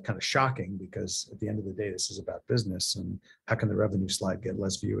found that kind of shocking, because at the end of the day, this is about business, and how can the revenue slide get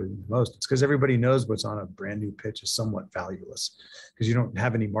less viewed than most? It's because everybody knows what's on a brand new pitch is somewhat valueless, because you don't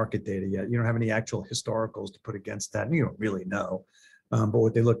have any market data yet. You don't have any actual historicals to put against that. And you don't really know. But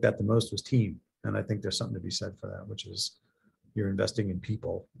what they looked at the most was team. And I think there's something to be said for that, which is you're investing in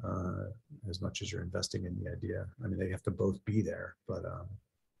people as much as you're investing in the idea. I mean, they have to both be there, but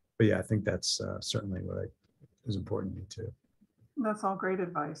yeah, I think that's certainly what is important to me too. That's all great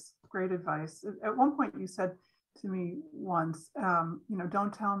advice. Great advice. At one point you said to me once,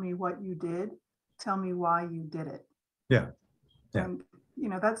 don't tell me what you did, tell me why you did it. Yeah. And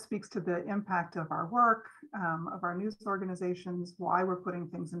that speaks to the impact of our work, of our news organizations, why we're putting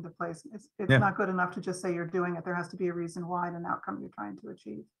things into place. It's not good enough to just say you're doing it. There has to be a reason why and an outcome you're trying to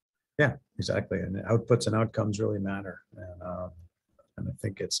achieve. Yeah, exactly. And outputs and outcomes really matter. And I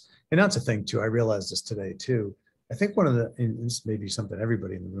think and that's a thing too. I realized this today too. I think and this may be something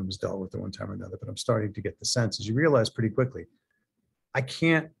everybody in the room has dealt with at one time or another, but I'm starting to get the sense, as you realize pretty quickly, I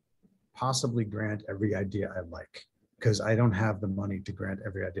can't possibly grant every idea I like, because I don't have the money to grant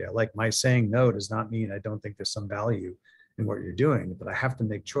every idea I like. My saying no does not mean I don't think there's some value in what you're doing, but I have to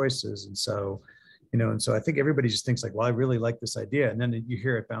make choices. And so, and so I think everybody just thinks like, well, I really like this idea. And then you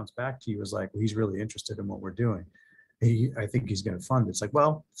hear it bounce back to you as like, well, he's really interested in what we're doing. I think he's going to fund. It's like,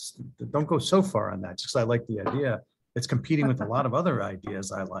 well, don't go so far on that. Just because I like the idea, it's competing with a lot of other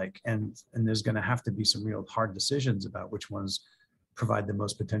ideas I like. And there's going to have to be some real hard decisions about which ones provide the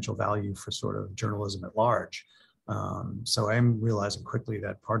most potential value for sort of journalism at large. So I'm realizing quickly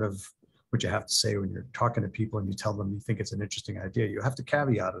that part of what you have to say when you're talking to people and you tell them you think it's an interesting idea, you have to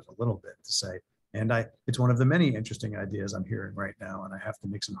caveat it a little bit to say, it's one of the many interesting ideas I'm hearing right now, and I have to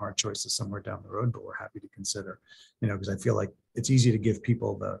make some hard choices somewhere down the road, but we're happy to consider, because I feel like it's easy to give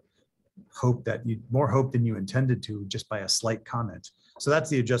people the hope that more hope than you intended to just by a slight comment. So that's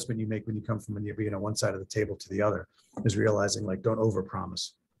the adjustment you make when you come from one side of the table to the other, is realizing like, don't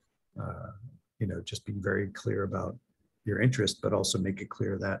overpromise, just being very clear about your interest, but also make it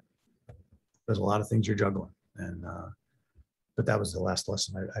clear that there's a lot of things you're juggling. But that was the last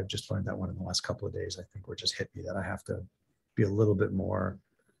lesson. I've just learned that one in the last couple of days. I think where it just hit me that I have to be a little bit more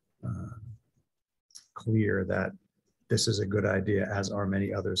clear that this is a good idea, as are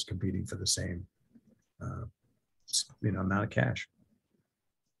many others competing for the same amount of cash.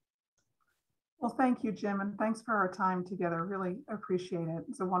 Well, thank you, Jim, and thanks for our time together. Really appreciate it.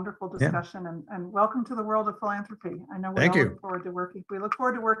 It's a wonderful discussion, and welcome to the world of philanthropy. I know we look forward to working. We look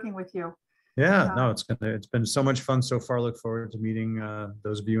forward to working with you. Yeah, no, it's been so much fun so far. Look forward to meeting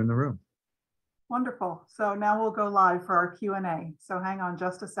those of you in the room. Wonderful. So now we'll go live for our Q&A. So hang on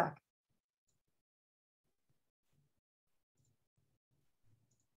just a sec.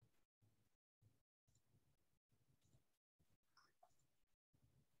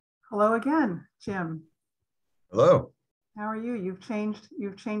 Hello again, Jim. Hello. How are you? You've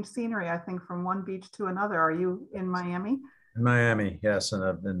changed scenery, I think, from one beach to another. Are you in Miami? In Miami, yes, and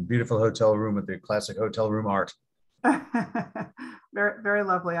I've been beautiful hotel room with the classic hotel room art. Very, very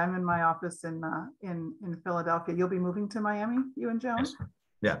lovely. I'm in my office in Philadelphia. You'll be moving to Miami, you and Joan? Yes.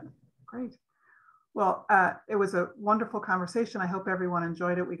 Yeah. Great. Well, it was a wonderful conversation. I hope everyone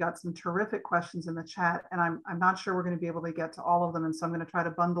enjoyed it. We got some terrific questions in the chat, and I'm not sure we're going to be able to get to all of them, and so I'm going to try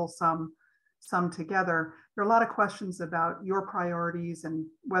to bundle some together. There are a lot of questions about your priorities and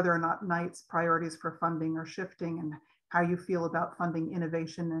whether or not Knight's priorities for funding are shifting, and how you feel about funding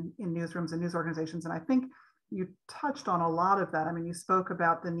innovation in newsrooms and news organizations. And I think you touched on a lot of that. I mean, you spoke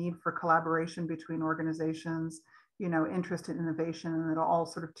about the need for collaboration between organizations, interest in innovation, and it all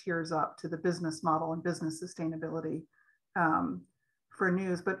sort of tiers up to the business model and business sustainability for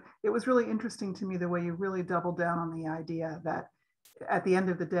news. But it was really interesting to me the way you really doubled down on the idea that at the end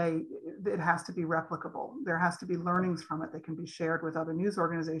of the day, it has to be replicable. There has to be learnings from it that can be shared with other news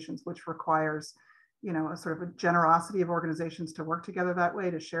organizations, which requires a sort of a generosity of organizations to work together that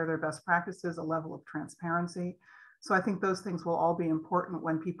way, to share their best practices, a level of transparency. So I think those things will all be important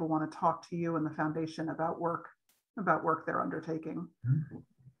when people want to talk to you and the foundation about work they're undertaking.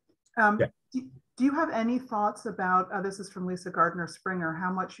 Yeah. Do you have any thoughts about, this is from Lisa Gardner Springer,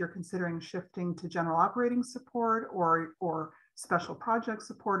 how much you're considering shifting to general operating support or special project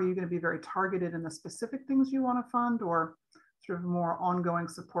support? Are you going to be very targeted in the specific things you want to fund, or sort of more ongoing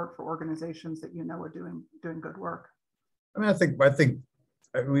support for organizations that are doing good work? I mean, I think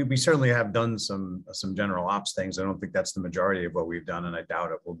we certainly have done some general ops things. I don't think that's the majority of what we've done, and I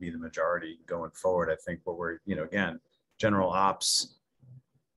doubt it will be the majority going forward. I think what we're, again, general ops,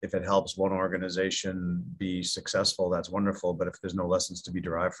 if it helps one organization be successful, that's wonderful. But if there's no lessons to be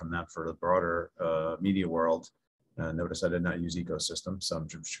derived from that for the broader media world, notice I did not use ecosystem. So I'm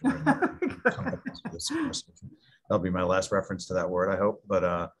sure that'll be my last reference to that word, I hope.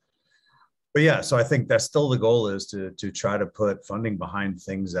 But yeah, so I think that's still the goal, is to try to put funding behind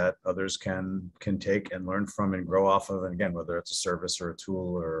things that others can take and learn from and grow off of. And again, whether it's a service or a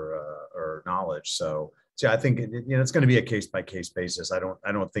tool or knowledge. So I think it's going to be a case by case basis. I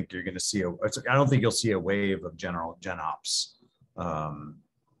don't think you're going to see I don't think you'll see a wave of gen ops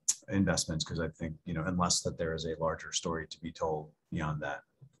investments, because I think unless that there is a larger story to be told beyond that,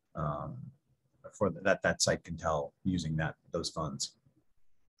 for that site can tell using those funds.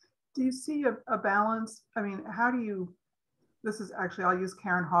 Do you see a balance? I mean, this is actually, I'll use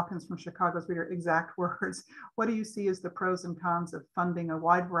Karen Hawkins from Chicago's Reader exact words. What do you see as the pros and cons of funding a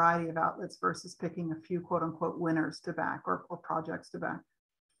wide variety of outlets versus picking a few quote unquote winners to back or projects to back?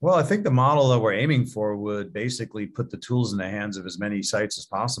 Well, I think the model that we're aiming for would basically put the tools in the hands of as many sites as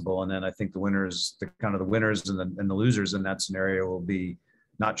possible. And then I think the winners and the losers in that scenario will be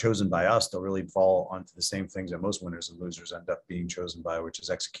not chosen by us, they'll really fall onto the same things that most winners and losers end up being chosen by, which is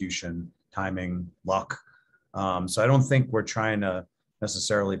execution, timing, luck. So I don't think we're trying to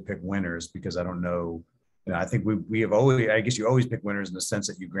necessarily pick winners, because I don't know. I think we have always, I guess you always pick winners in the sense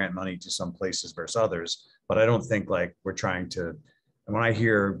that you grant money to some places versus others, but I don't think like we're trying to, and when I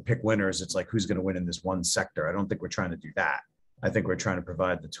hear pick winners, it's like, who's going to win in this one sector? I don't think we're trying to do that. I think we're trying to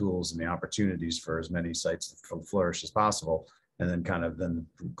provide the tools and the opportunities for as many sites to flourish as possible. And then kind of then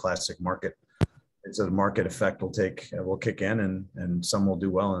classic market, it's a market effect will kick in, and some will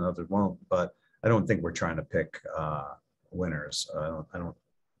do well and others won't. But I don't think we're trying to pick winners. I don't,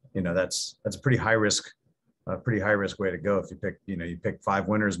 that's a pretty high risk way to go. If you pick 5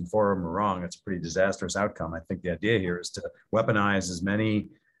 winners and 4 of them are wrong, it's a pretty disastrous outcome. I think the idea here is to weaponize as many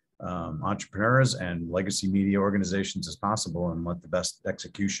entrepreneurs and legacy media organizations as possible, and let the best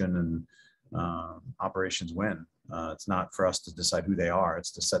execution and operations win. It's not for us to decide who they are.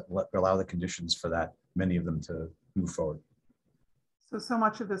 It's to allow the conditions for that, many of them, to move forward. So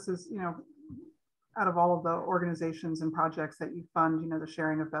much of this is, out of all of the organizations and projects that you fund, the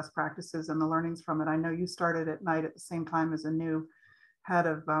sharing of best practices and the learnings from it. I know you started at Knight at the same time as a new head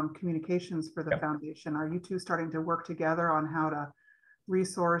of communications for the foundation. Are you two starting to work together on how to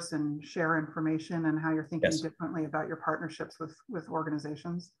resource and share information, and how you're thinking differently about your partnerships with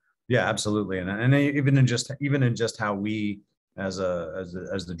organizations? Yeah, absolutely. And even in just how we, as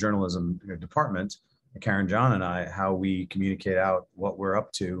the journalism department, Karen, John, and I, how we communicate out what we're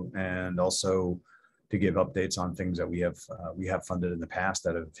up to, and also to give updates on things that we have funded in the past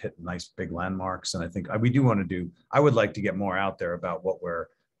that have hit nice big landmarks. And I think we do want to do. I would like to get more out there about what we're,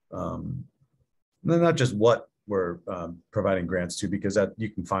 not just what we're providing grants to, because that you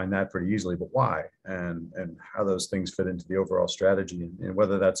can find that pretty easily, but why, and how those things fit into the overall strategy, and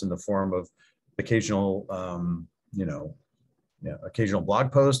whether that's in the form of occasional occasional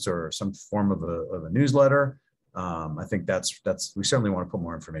blog posts or some form of a newsletter. I think we certainly want to put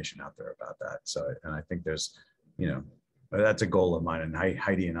more information out there about that. So, and I think there's, that's a goal of mine, and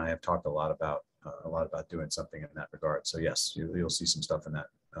Heidi and I have talked a lot about doing something in that regard. So yes, you'll see some stuff in that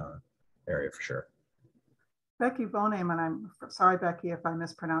area for sure. Becky Boneham, and I'm sorry, Becky, if I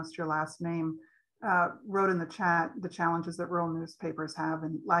mispronounced your last name, wrote in the chat the challenges that rural newspapers have,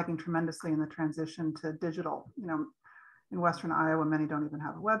 and lagging tremendously in the transition to digital. In Western Iowa, many don't even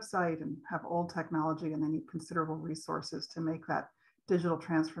have a website and have old technology, and they need considerable resources to make that digital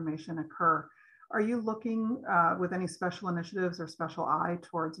transformation occur. Are you looking with any special initiatives or special eye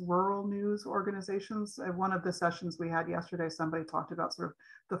towards rural news organizations? At one of the sessions we had yesterday, somebody talked about sort of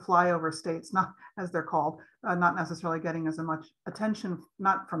the flyover states, not as they're called, not necessarily getting as much attention,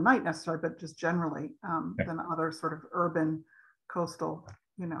 not from Knight necessarily, but just generally than other sort of urban coastal,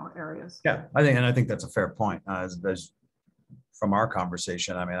 areas. Yeah, I think that's a fair point. As from our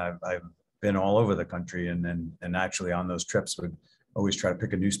conversation, I mean, I've been all over the country, and actually on those trips would always try to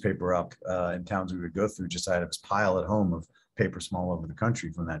pick a newspaper up in towns we would go through. Just I had this pile at home of papers from all over the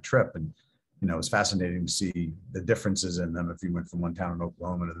country from that trip, and it was fascinating to see the differences in them if you went from one town in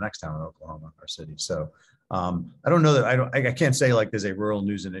Oklahoma to the next town in Oklahoma, our city. So I don't know that I can't say like there's a rural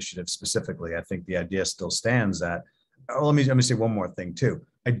news initiative specifically. I think the idea still stands that. Let me say one more thing too.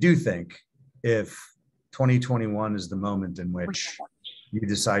 I do think if 2021 is the moment in which you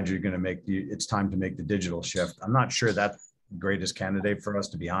decide you're going to it's time to make the digital shift, I'm not sure that's the greatest candidate for us,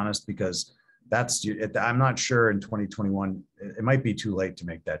 to be honest, because I'm not sure in 2021, it might be too late to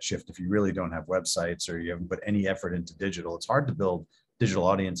make that shift if you really don't have websites or you haven't put any effort into digital. It's hard to build digital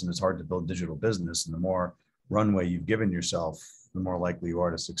audience, and it's hard to build digital business. And the more runway you've given yourself, the more likely you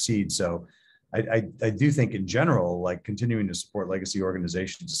are to succeed. So I do think in general, like continuing to support legacy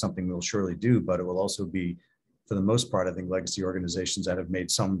organizations is something we'll surely do, but it will also be, for the most part, I think legacy organizations that have made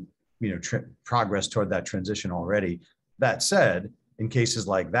some, progress toward that transition already. That said, in cases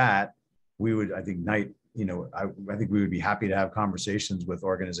like that, I think Knight, I think we would be happy to have conversations with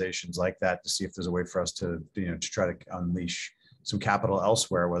organizations like that to see if there's a way for us to, to try to unleash some capital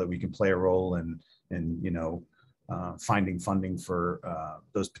elsewhere, whether we can play a role in finding funding for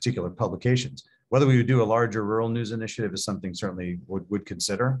those particular publications. Whether we would do a larger rural news initiative is something certainly would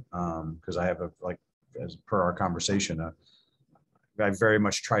consider, because I have as per our conversation, I very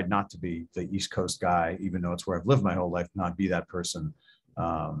much tried not to be the East Coast guy, even though it's where I've lived my whole life, not be that person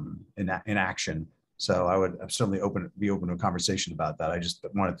in action. So I would certainly be open to a conversation about that. I just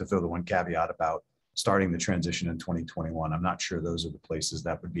wanted to throw the one caveat about starting the transition in 2021. I'm not sure those are the places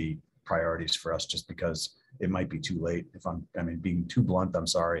that would be priorities for us, just because it might be too late. Being too blunt, I'm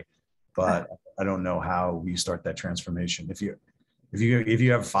sorry, but I don't know how we start that transformation. If you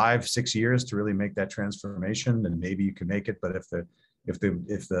have 5-6 years to really make that transformation, then maybe you can make it. But if if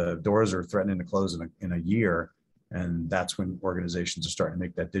the doors are threatening to close in a year, and that's when organizations are starting to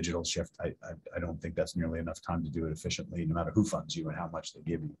make that digital shift, I don't think that's nearly enough time to do it efficiently, no matter who funds you and how much they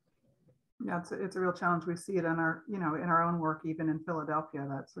give you. Yeah, it's a real challenge. We see it in our, in our own work, even in Philadelphia,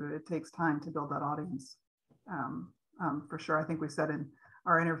 that sort of, it takes time to build that audience. For sure. I think we said in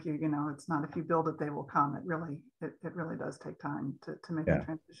our interview, it's not if you build it, they will come. It really does take time to make that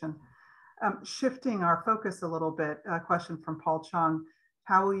transition. Shifting our focus a little bit, a question from Paul Chung.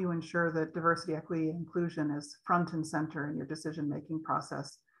 How will you ensure that diversity, equity, and inclusion is front and center in your decision-making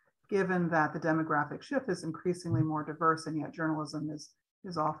process, given that the demographic shift is increasingly more diverse, and yet journalism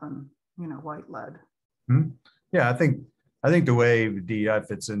is often, white-led? Mm-hmm. Yeah, I think the way DEI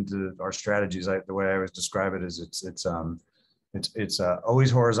fits into our strategies, the way I always describe it is it's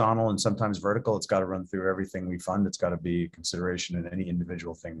always horizontal and sometimes vertical. It's got to run through everything we fund. It's got to be a consideration in any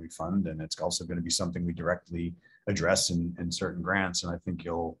individual thing we fund, and it's also going to be something we directly address in certain grants. And I think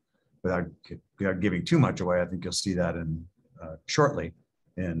without giving too much away, I think you'll see that shortly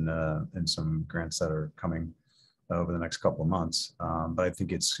in some grants that are coming over the next couple of months. But I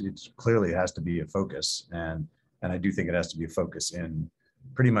think it's clearly, it has to be a focus, and I do think it has to be a focus in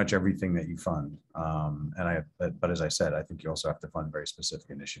pretty much everything that you fund. But as I said, I think you also have to fund very specific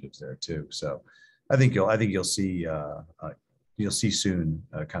initiatives there too. So I think you'll see soon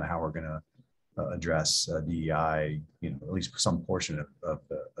kind of how we're going to address DEI, at least some portion of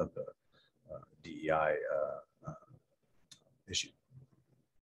the DEI issue.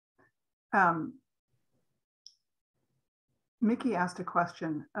 Mickey asked a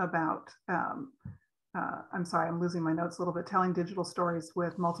question about, I'm sorry, I'm losing my notes a little bit, telling digital stories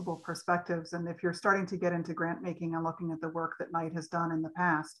with multiple perspectives. And if you're starting to get into grant making and looking at the work that Knight has done in the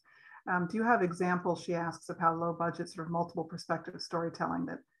past, do you have examples, she asks, of how low budget sort of multiple perspective storytelling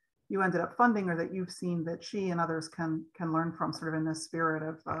that you ended up funding, or that you've seen that she and others can learn from, sort of in this spirit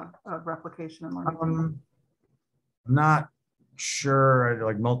of replication and learning? I'm not sure,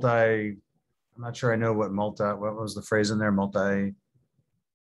 I'm not sure I know what was the phrase in there?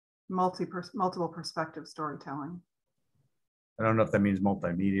 Multiple perspective storytelling. I don't know if that means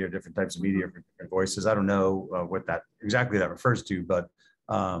multimedia or different types of media for different voices. I don't know what that exactly refers to, but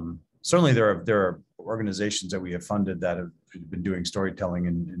certainly there are organizations that we have funded that have been doing storytelling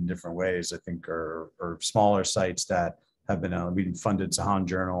in different ways. I think are smaller sites that have been we funded Sahan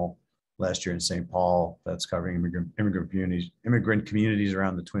Journal last year in St. Paul, that's covering immigrant communities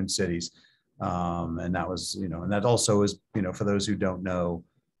around the Twin Cities, and that was and that also is for those who don't know,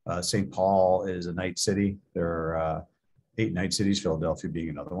 St. Paul is a Knight city. There are 8 Knight cities, Philadelphia being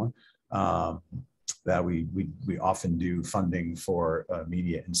another one. That we often do funding for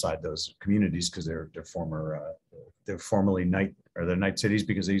media inside those communities because they're formerly Knight, or they're Knight cities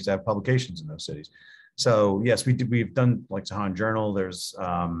because they used to have publications in those cities. So yes, we've done like Sahan Journal. There's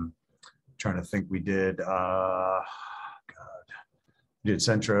trying to think, we did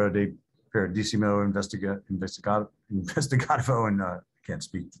Centro de Periodismo Investigativo, and I can't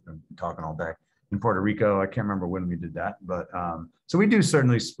speak, I'm talking all day, in Puerto Rico. I can't remember when we did that, but so we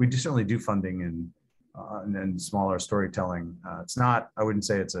certainly do funding and smaller storytelling. It's not, I wouldn't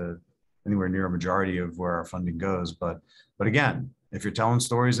say it's anywhere near a majority of where our funding goes, but again, if you're telling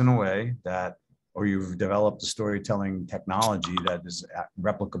stories in a way that, or you've developed a storytelling technology that is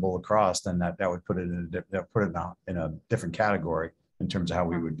replicable across, then that would put it in a different category in terms of how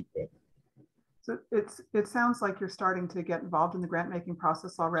we would do it. So it sounds like you're starting to get involved in the grant making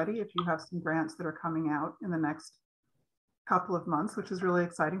process already. If you have some grants that are coming out in the next couple of months, which is really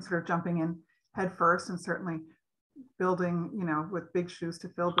exciting, sort of jumping in head first, and certainly building, with big shoes to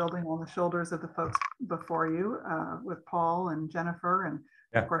fill, building on the shoulders of the folks before you, with Paul and Jennifer, and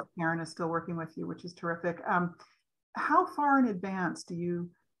of course Karen is still working with you, which is terrific. How far in advance do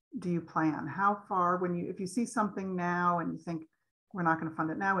you plan? How far, if you see something now and you think, we're not going to fund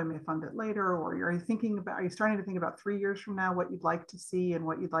it now, we may fund it later, or are you starting to think about 3 years from now, what you'd like to see and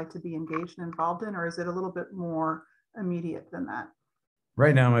what you'd like to be engaged and involved in, or is it a little bit more immediate than that?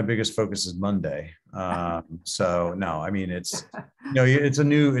 Right now, my biggest focus is Monday. So no, I mean, it's a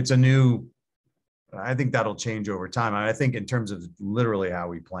new. I think that'll change over time. I think in terms of literally how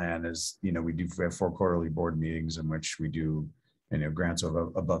we plan is, we have 4 quarterly board meetings in which we do, grants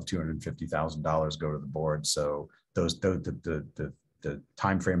above $250,000 go to the board. So the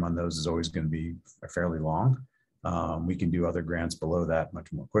time frame on those is always going to be fairly long. We can do other grants below that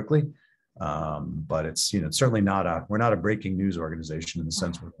much more quickly. But it's, it's certainly we're not a breaking news organization in the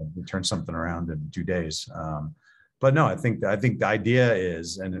sense we turn something around in 2 days. but no, I think the idea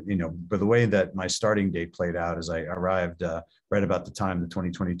is, and but the way that my starting date played out is I arrived right about the time the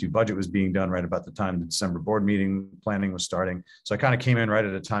 2022 budget was being done, right about the time the December board meeting planning was starting. So I kind of came in right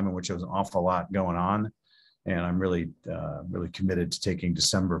at a time in which there was an awful lot going on, and I'm really committed to taking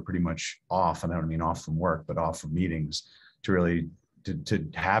December pretty much off. And I don't mean off from work, but off from meetings to really to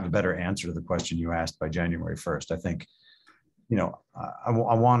have a better answer to the question you asked by January 1st. I think, I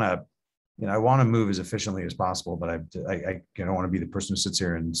want to. I want to move as efficiently as possible, but I don't want to be the person who sits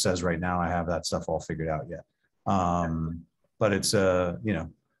here and says right now I have that stuff all figured out yet. But it's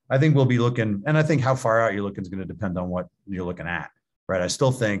I think we'll be looking, and I think how far out you're looking is going to depend on what you're looking at, right? I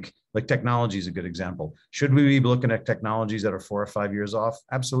still think like technology is a good example. Should we be looking at technologies that are 4 or 5 years off?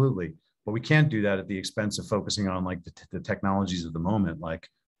 Absolutely, but we can't do that at the expense of focusing on like the technologies of the moment, like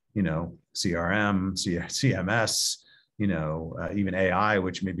CRM, CMS. Even AI,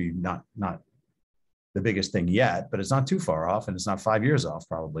 which maybe not the biggest thing yet, but it's not too far off, and it's not 5 years off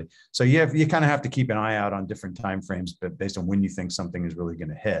probably. So you kind of have to keep an eye out on different timeframes, but based on when you think something is really going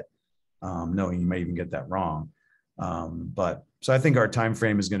to hit, knowing you may even get that wrong. But so I think our time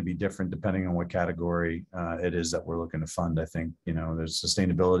frame is going to be different depending on what category it is that we're looking to fund. I think there's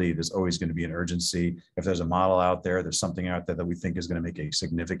sustainability. There's always going to be an urgency. If there's a model out there, there's something out there that we think is going to make a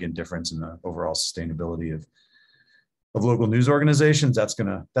significant difference in the overall sustainability of local news organizations, that's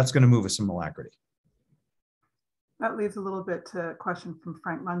gonna move with some alacrity. That leads a little bit to a question from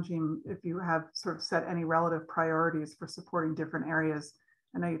Frank Mungine, if you have sort of set any relative priorities for supporting different areas.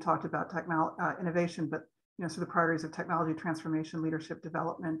 I know you talked about innovation, but sort of priorities of technology transformation, leadership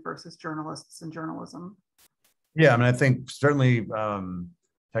development versus journalists and journalism. Yeah, I mean, I think certainly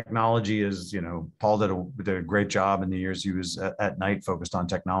technology is, Paul did a great job in the years he was at Night, focused on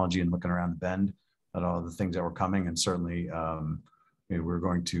technology and looking around the bend at all the things that were coming. And certainly we're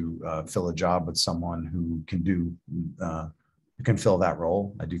going to fill a job with someone who can fill that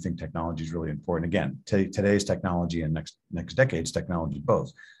role. I do think technology is really important. Again, today's technology and next decade's technology,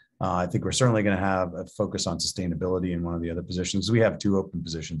 both. I think we're certainly going to have a focus on sustainability in one of the other positions. We have 2 open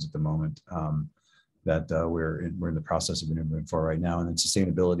positions at the moment that we're in the process of interviewing for right now. And then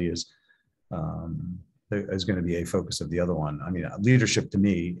sustainability is going to be a focus of the other one. I mean, leadership to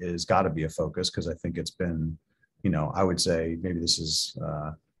me is got to be a focus, because I think it's been, I would say maybe this is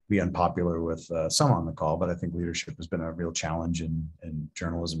be unpopular with some on the call, but I think leadership has been a real challenge in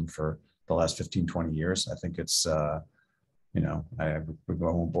journalism for the last 15, 20 years. I think it's, I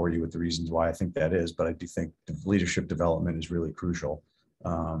won't bore you with the reasons why I think that is, but I do think leadership development is really crucial,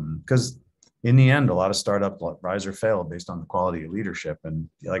 because in the end, a lot of startups rise or fail based on the quality of leadership. And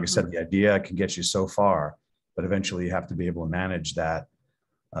like I said, the idea can get you so far, but eventually you have to be able to manage that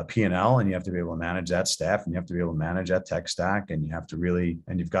P&L, and you have to be able to manage that staff, and you have to be able to manage that tech stack, and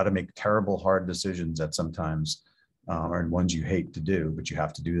you've got to make terrible, hard decisions that sometimes are ones you hate to do, but you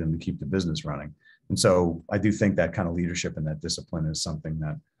have to do them to keep the business running. And so I do think that kind of leadership and that discipline is something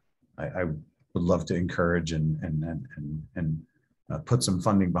that I would love to encourage and put some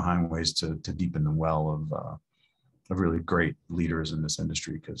funding behind ways to deepen the well of really great leaders in this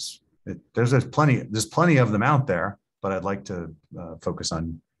industry, because there's plenty of them out there, but I'd like to focus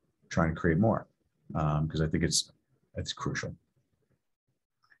on trying to create more, because I think it's crucial.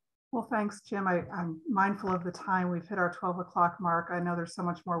 Well, thanks, Jim. I'm mindful of the time. We've hit our 12 o'clock mark. I know there's so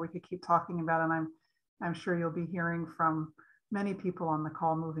much more we could keep talking about, and I'm sure you'll be hearing from many people on the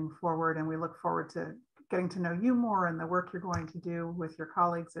call moving forward, and we look forward to getting to know you more and the work you're going to do with your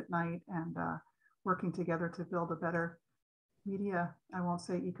colleagues at Night, and working together to build a better media, I won't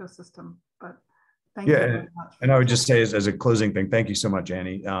say ecosystem, but thank you very much. And I would just say as a closing thing, thank you so much,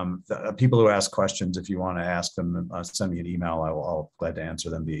 Annie. The people who ask questions, if you want to ask them, send me an email. I'll glad to answer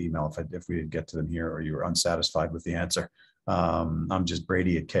them via email if we didn't get to them here or you were unsatisfied with the answer. I'm just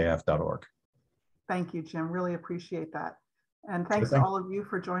Brady@kf.org. Thank you, Jim. Really appreciate that. And thanks to all of you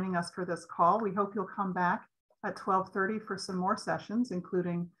for joining us for this call. We hope you'll come back at 12:30 for some more sessions,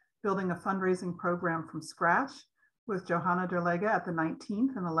 including building a fundraising program from scratch with Johanna Derlega at the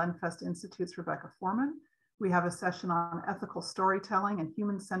 19th and the Lenfest Institute's Rebecca Foreman. We have a session on ethical storytelling and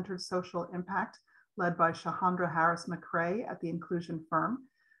human-centered social impact led by Shahandra Harris McRae at the Inclusion Firm.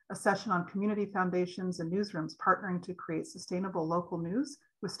 A session on community foundations and newsrooms partnering to create sustainable local news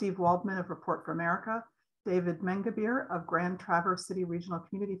with Steve Waldman of Report for America, David Mengabir of Grand Traverse City Regional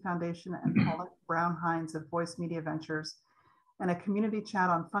Community Foundation, and Paulette Brown-Hines of Voice Media Ventures, and a community chat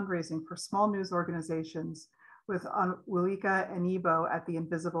on fundraising for small news organizations with Wulika Enibo at the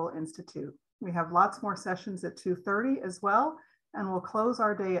Invisible Institute. We have lots more sessions at 2:30 as well, and we'll close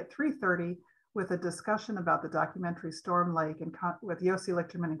our day at 3:30 with a discussion about the documentary Storm Lake with Yossi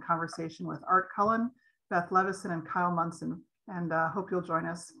Lichterman in conversation with Art Cullen, Beth Levison and Kyle Munson, and hope you'll join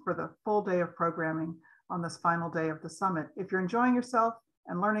us for the full day of programming on this final day of the summit. If you're enjoying yourself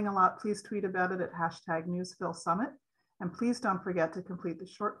and learning a lot, please tweet about it at #NewsPhilSummit. And please don't forget to complete the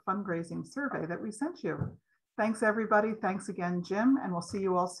short fundraising survey that we sent you. Thanks, everybody. Thanks again, Jim, and we'll see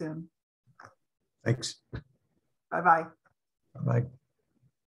you all soon. Thanks. Bye-bye. Bye-bye.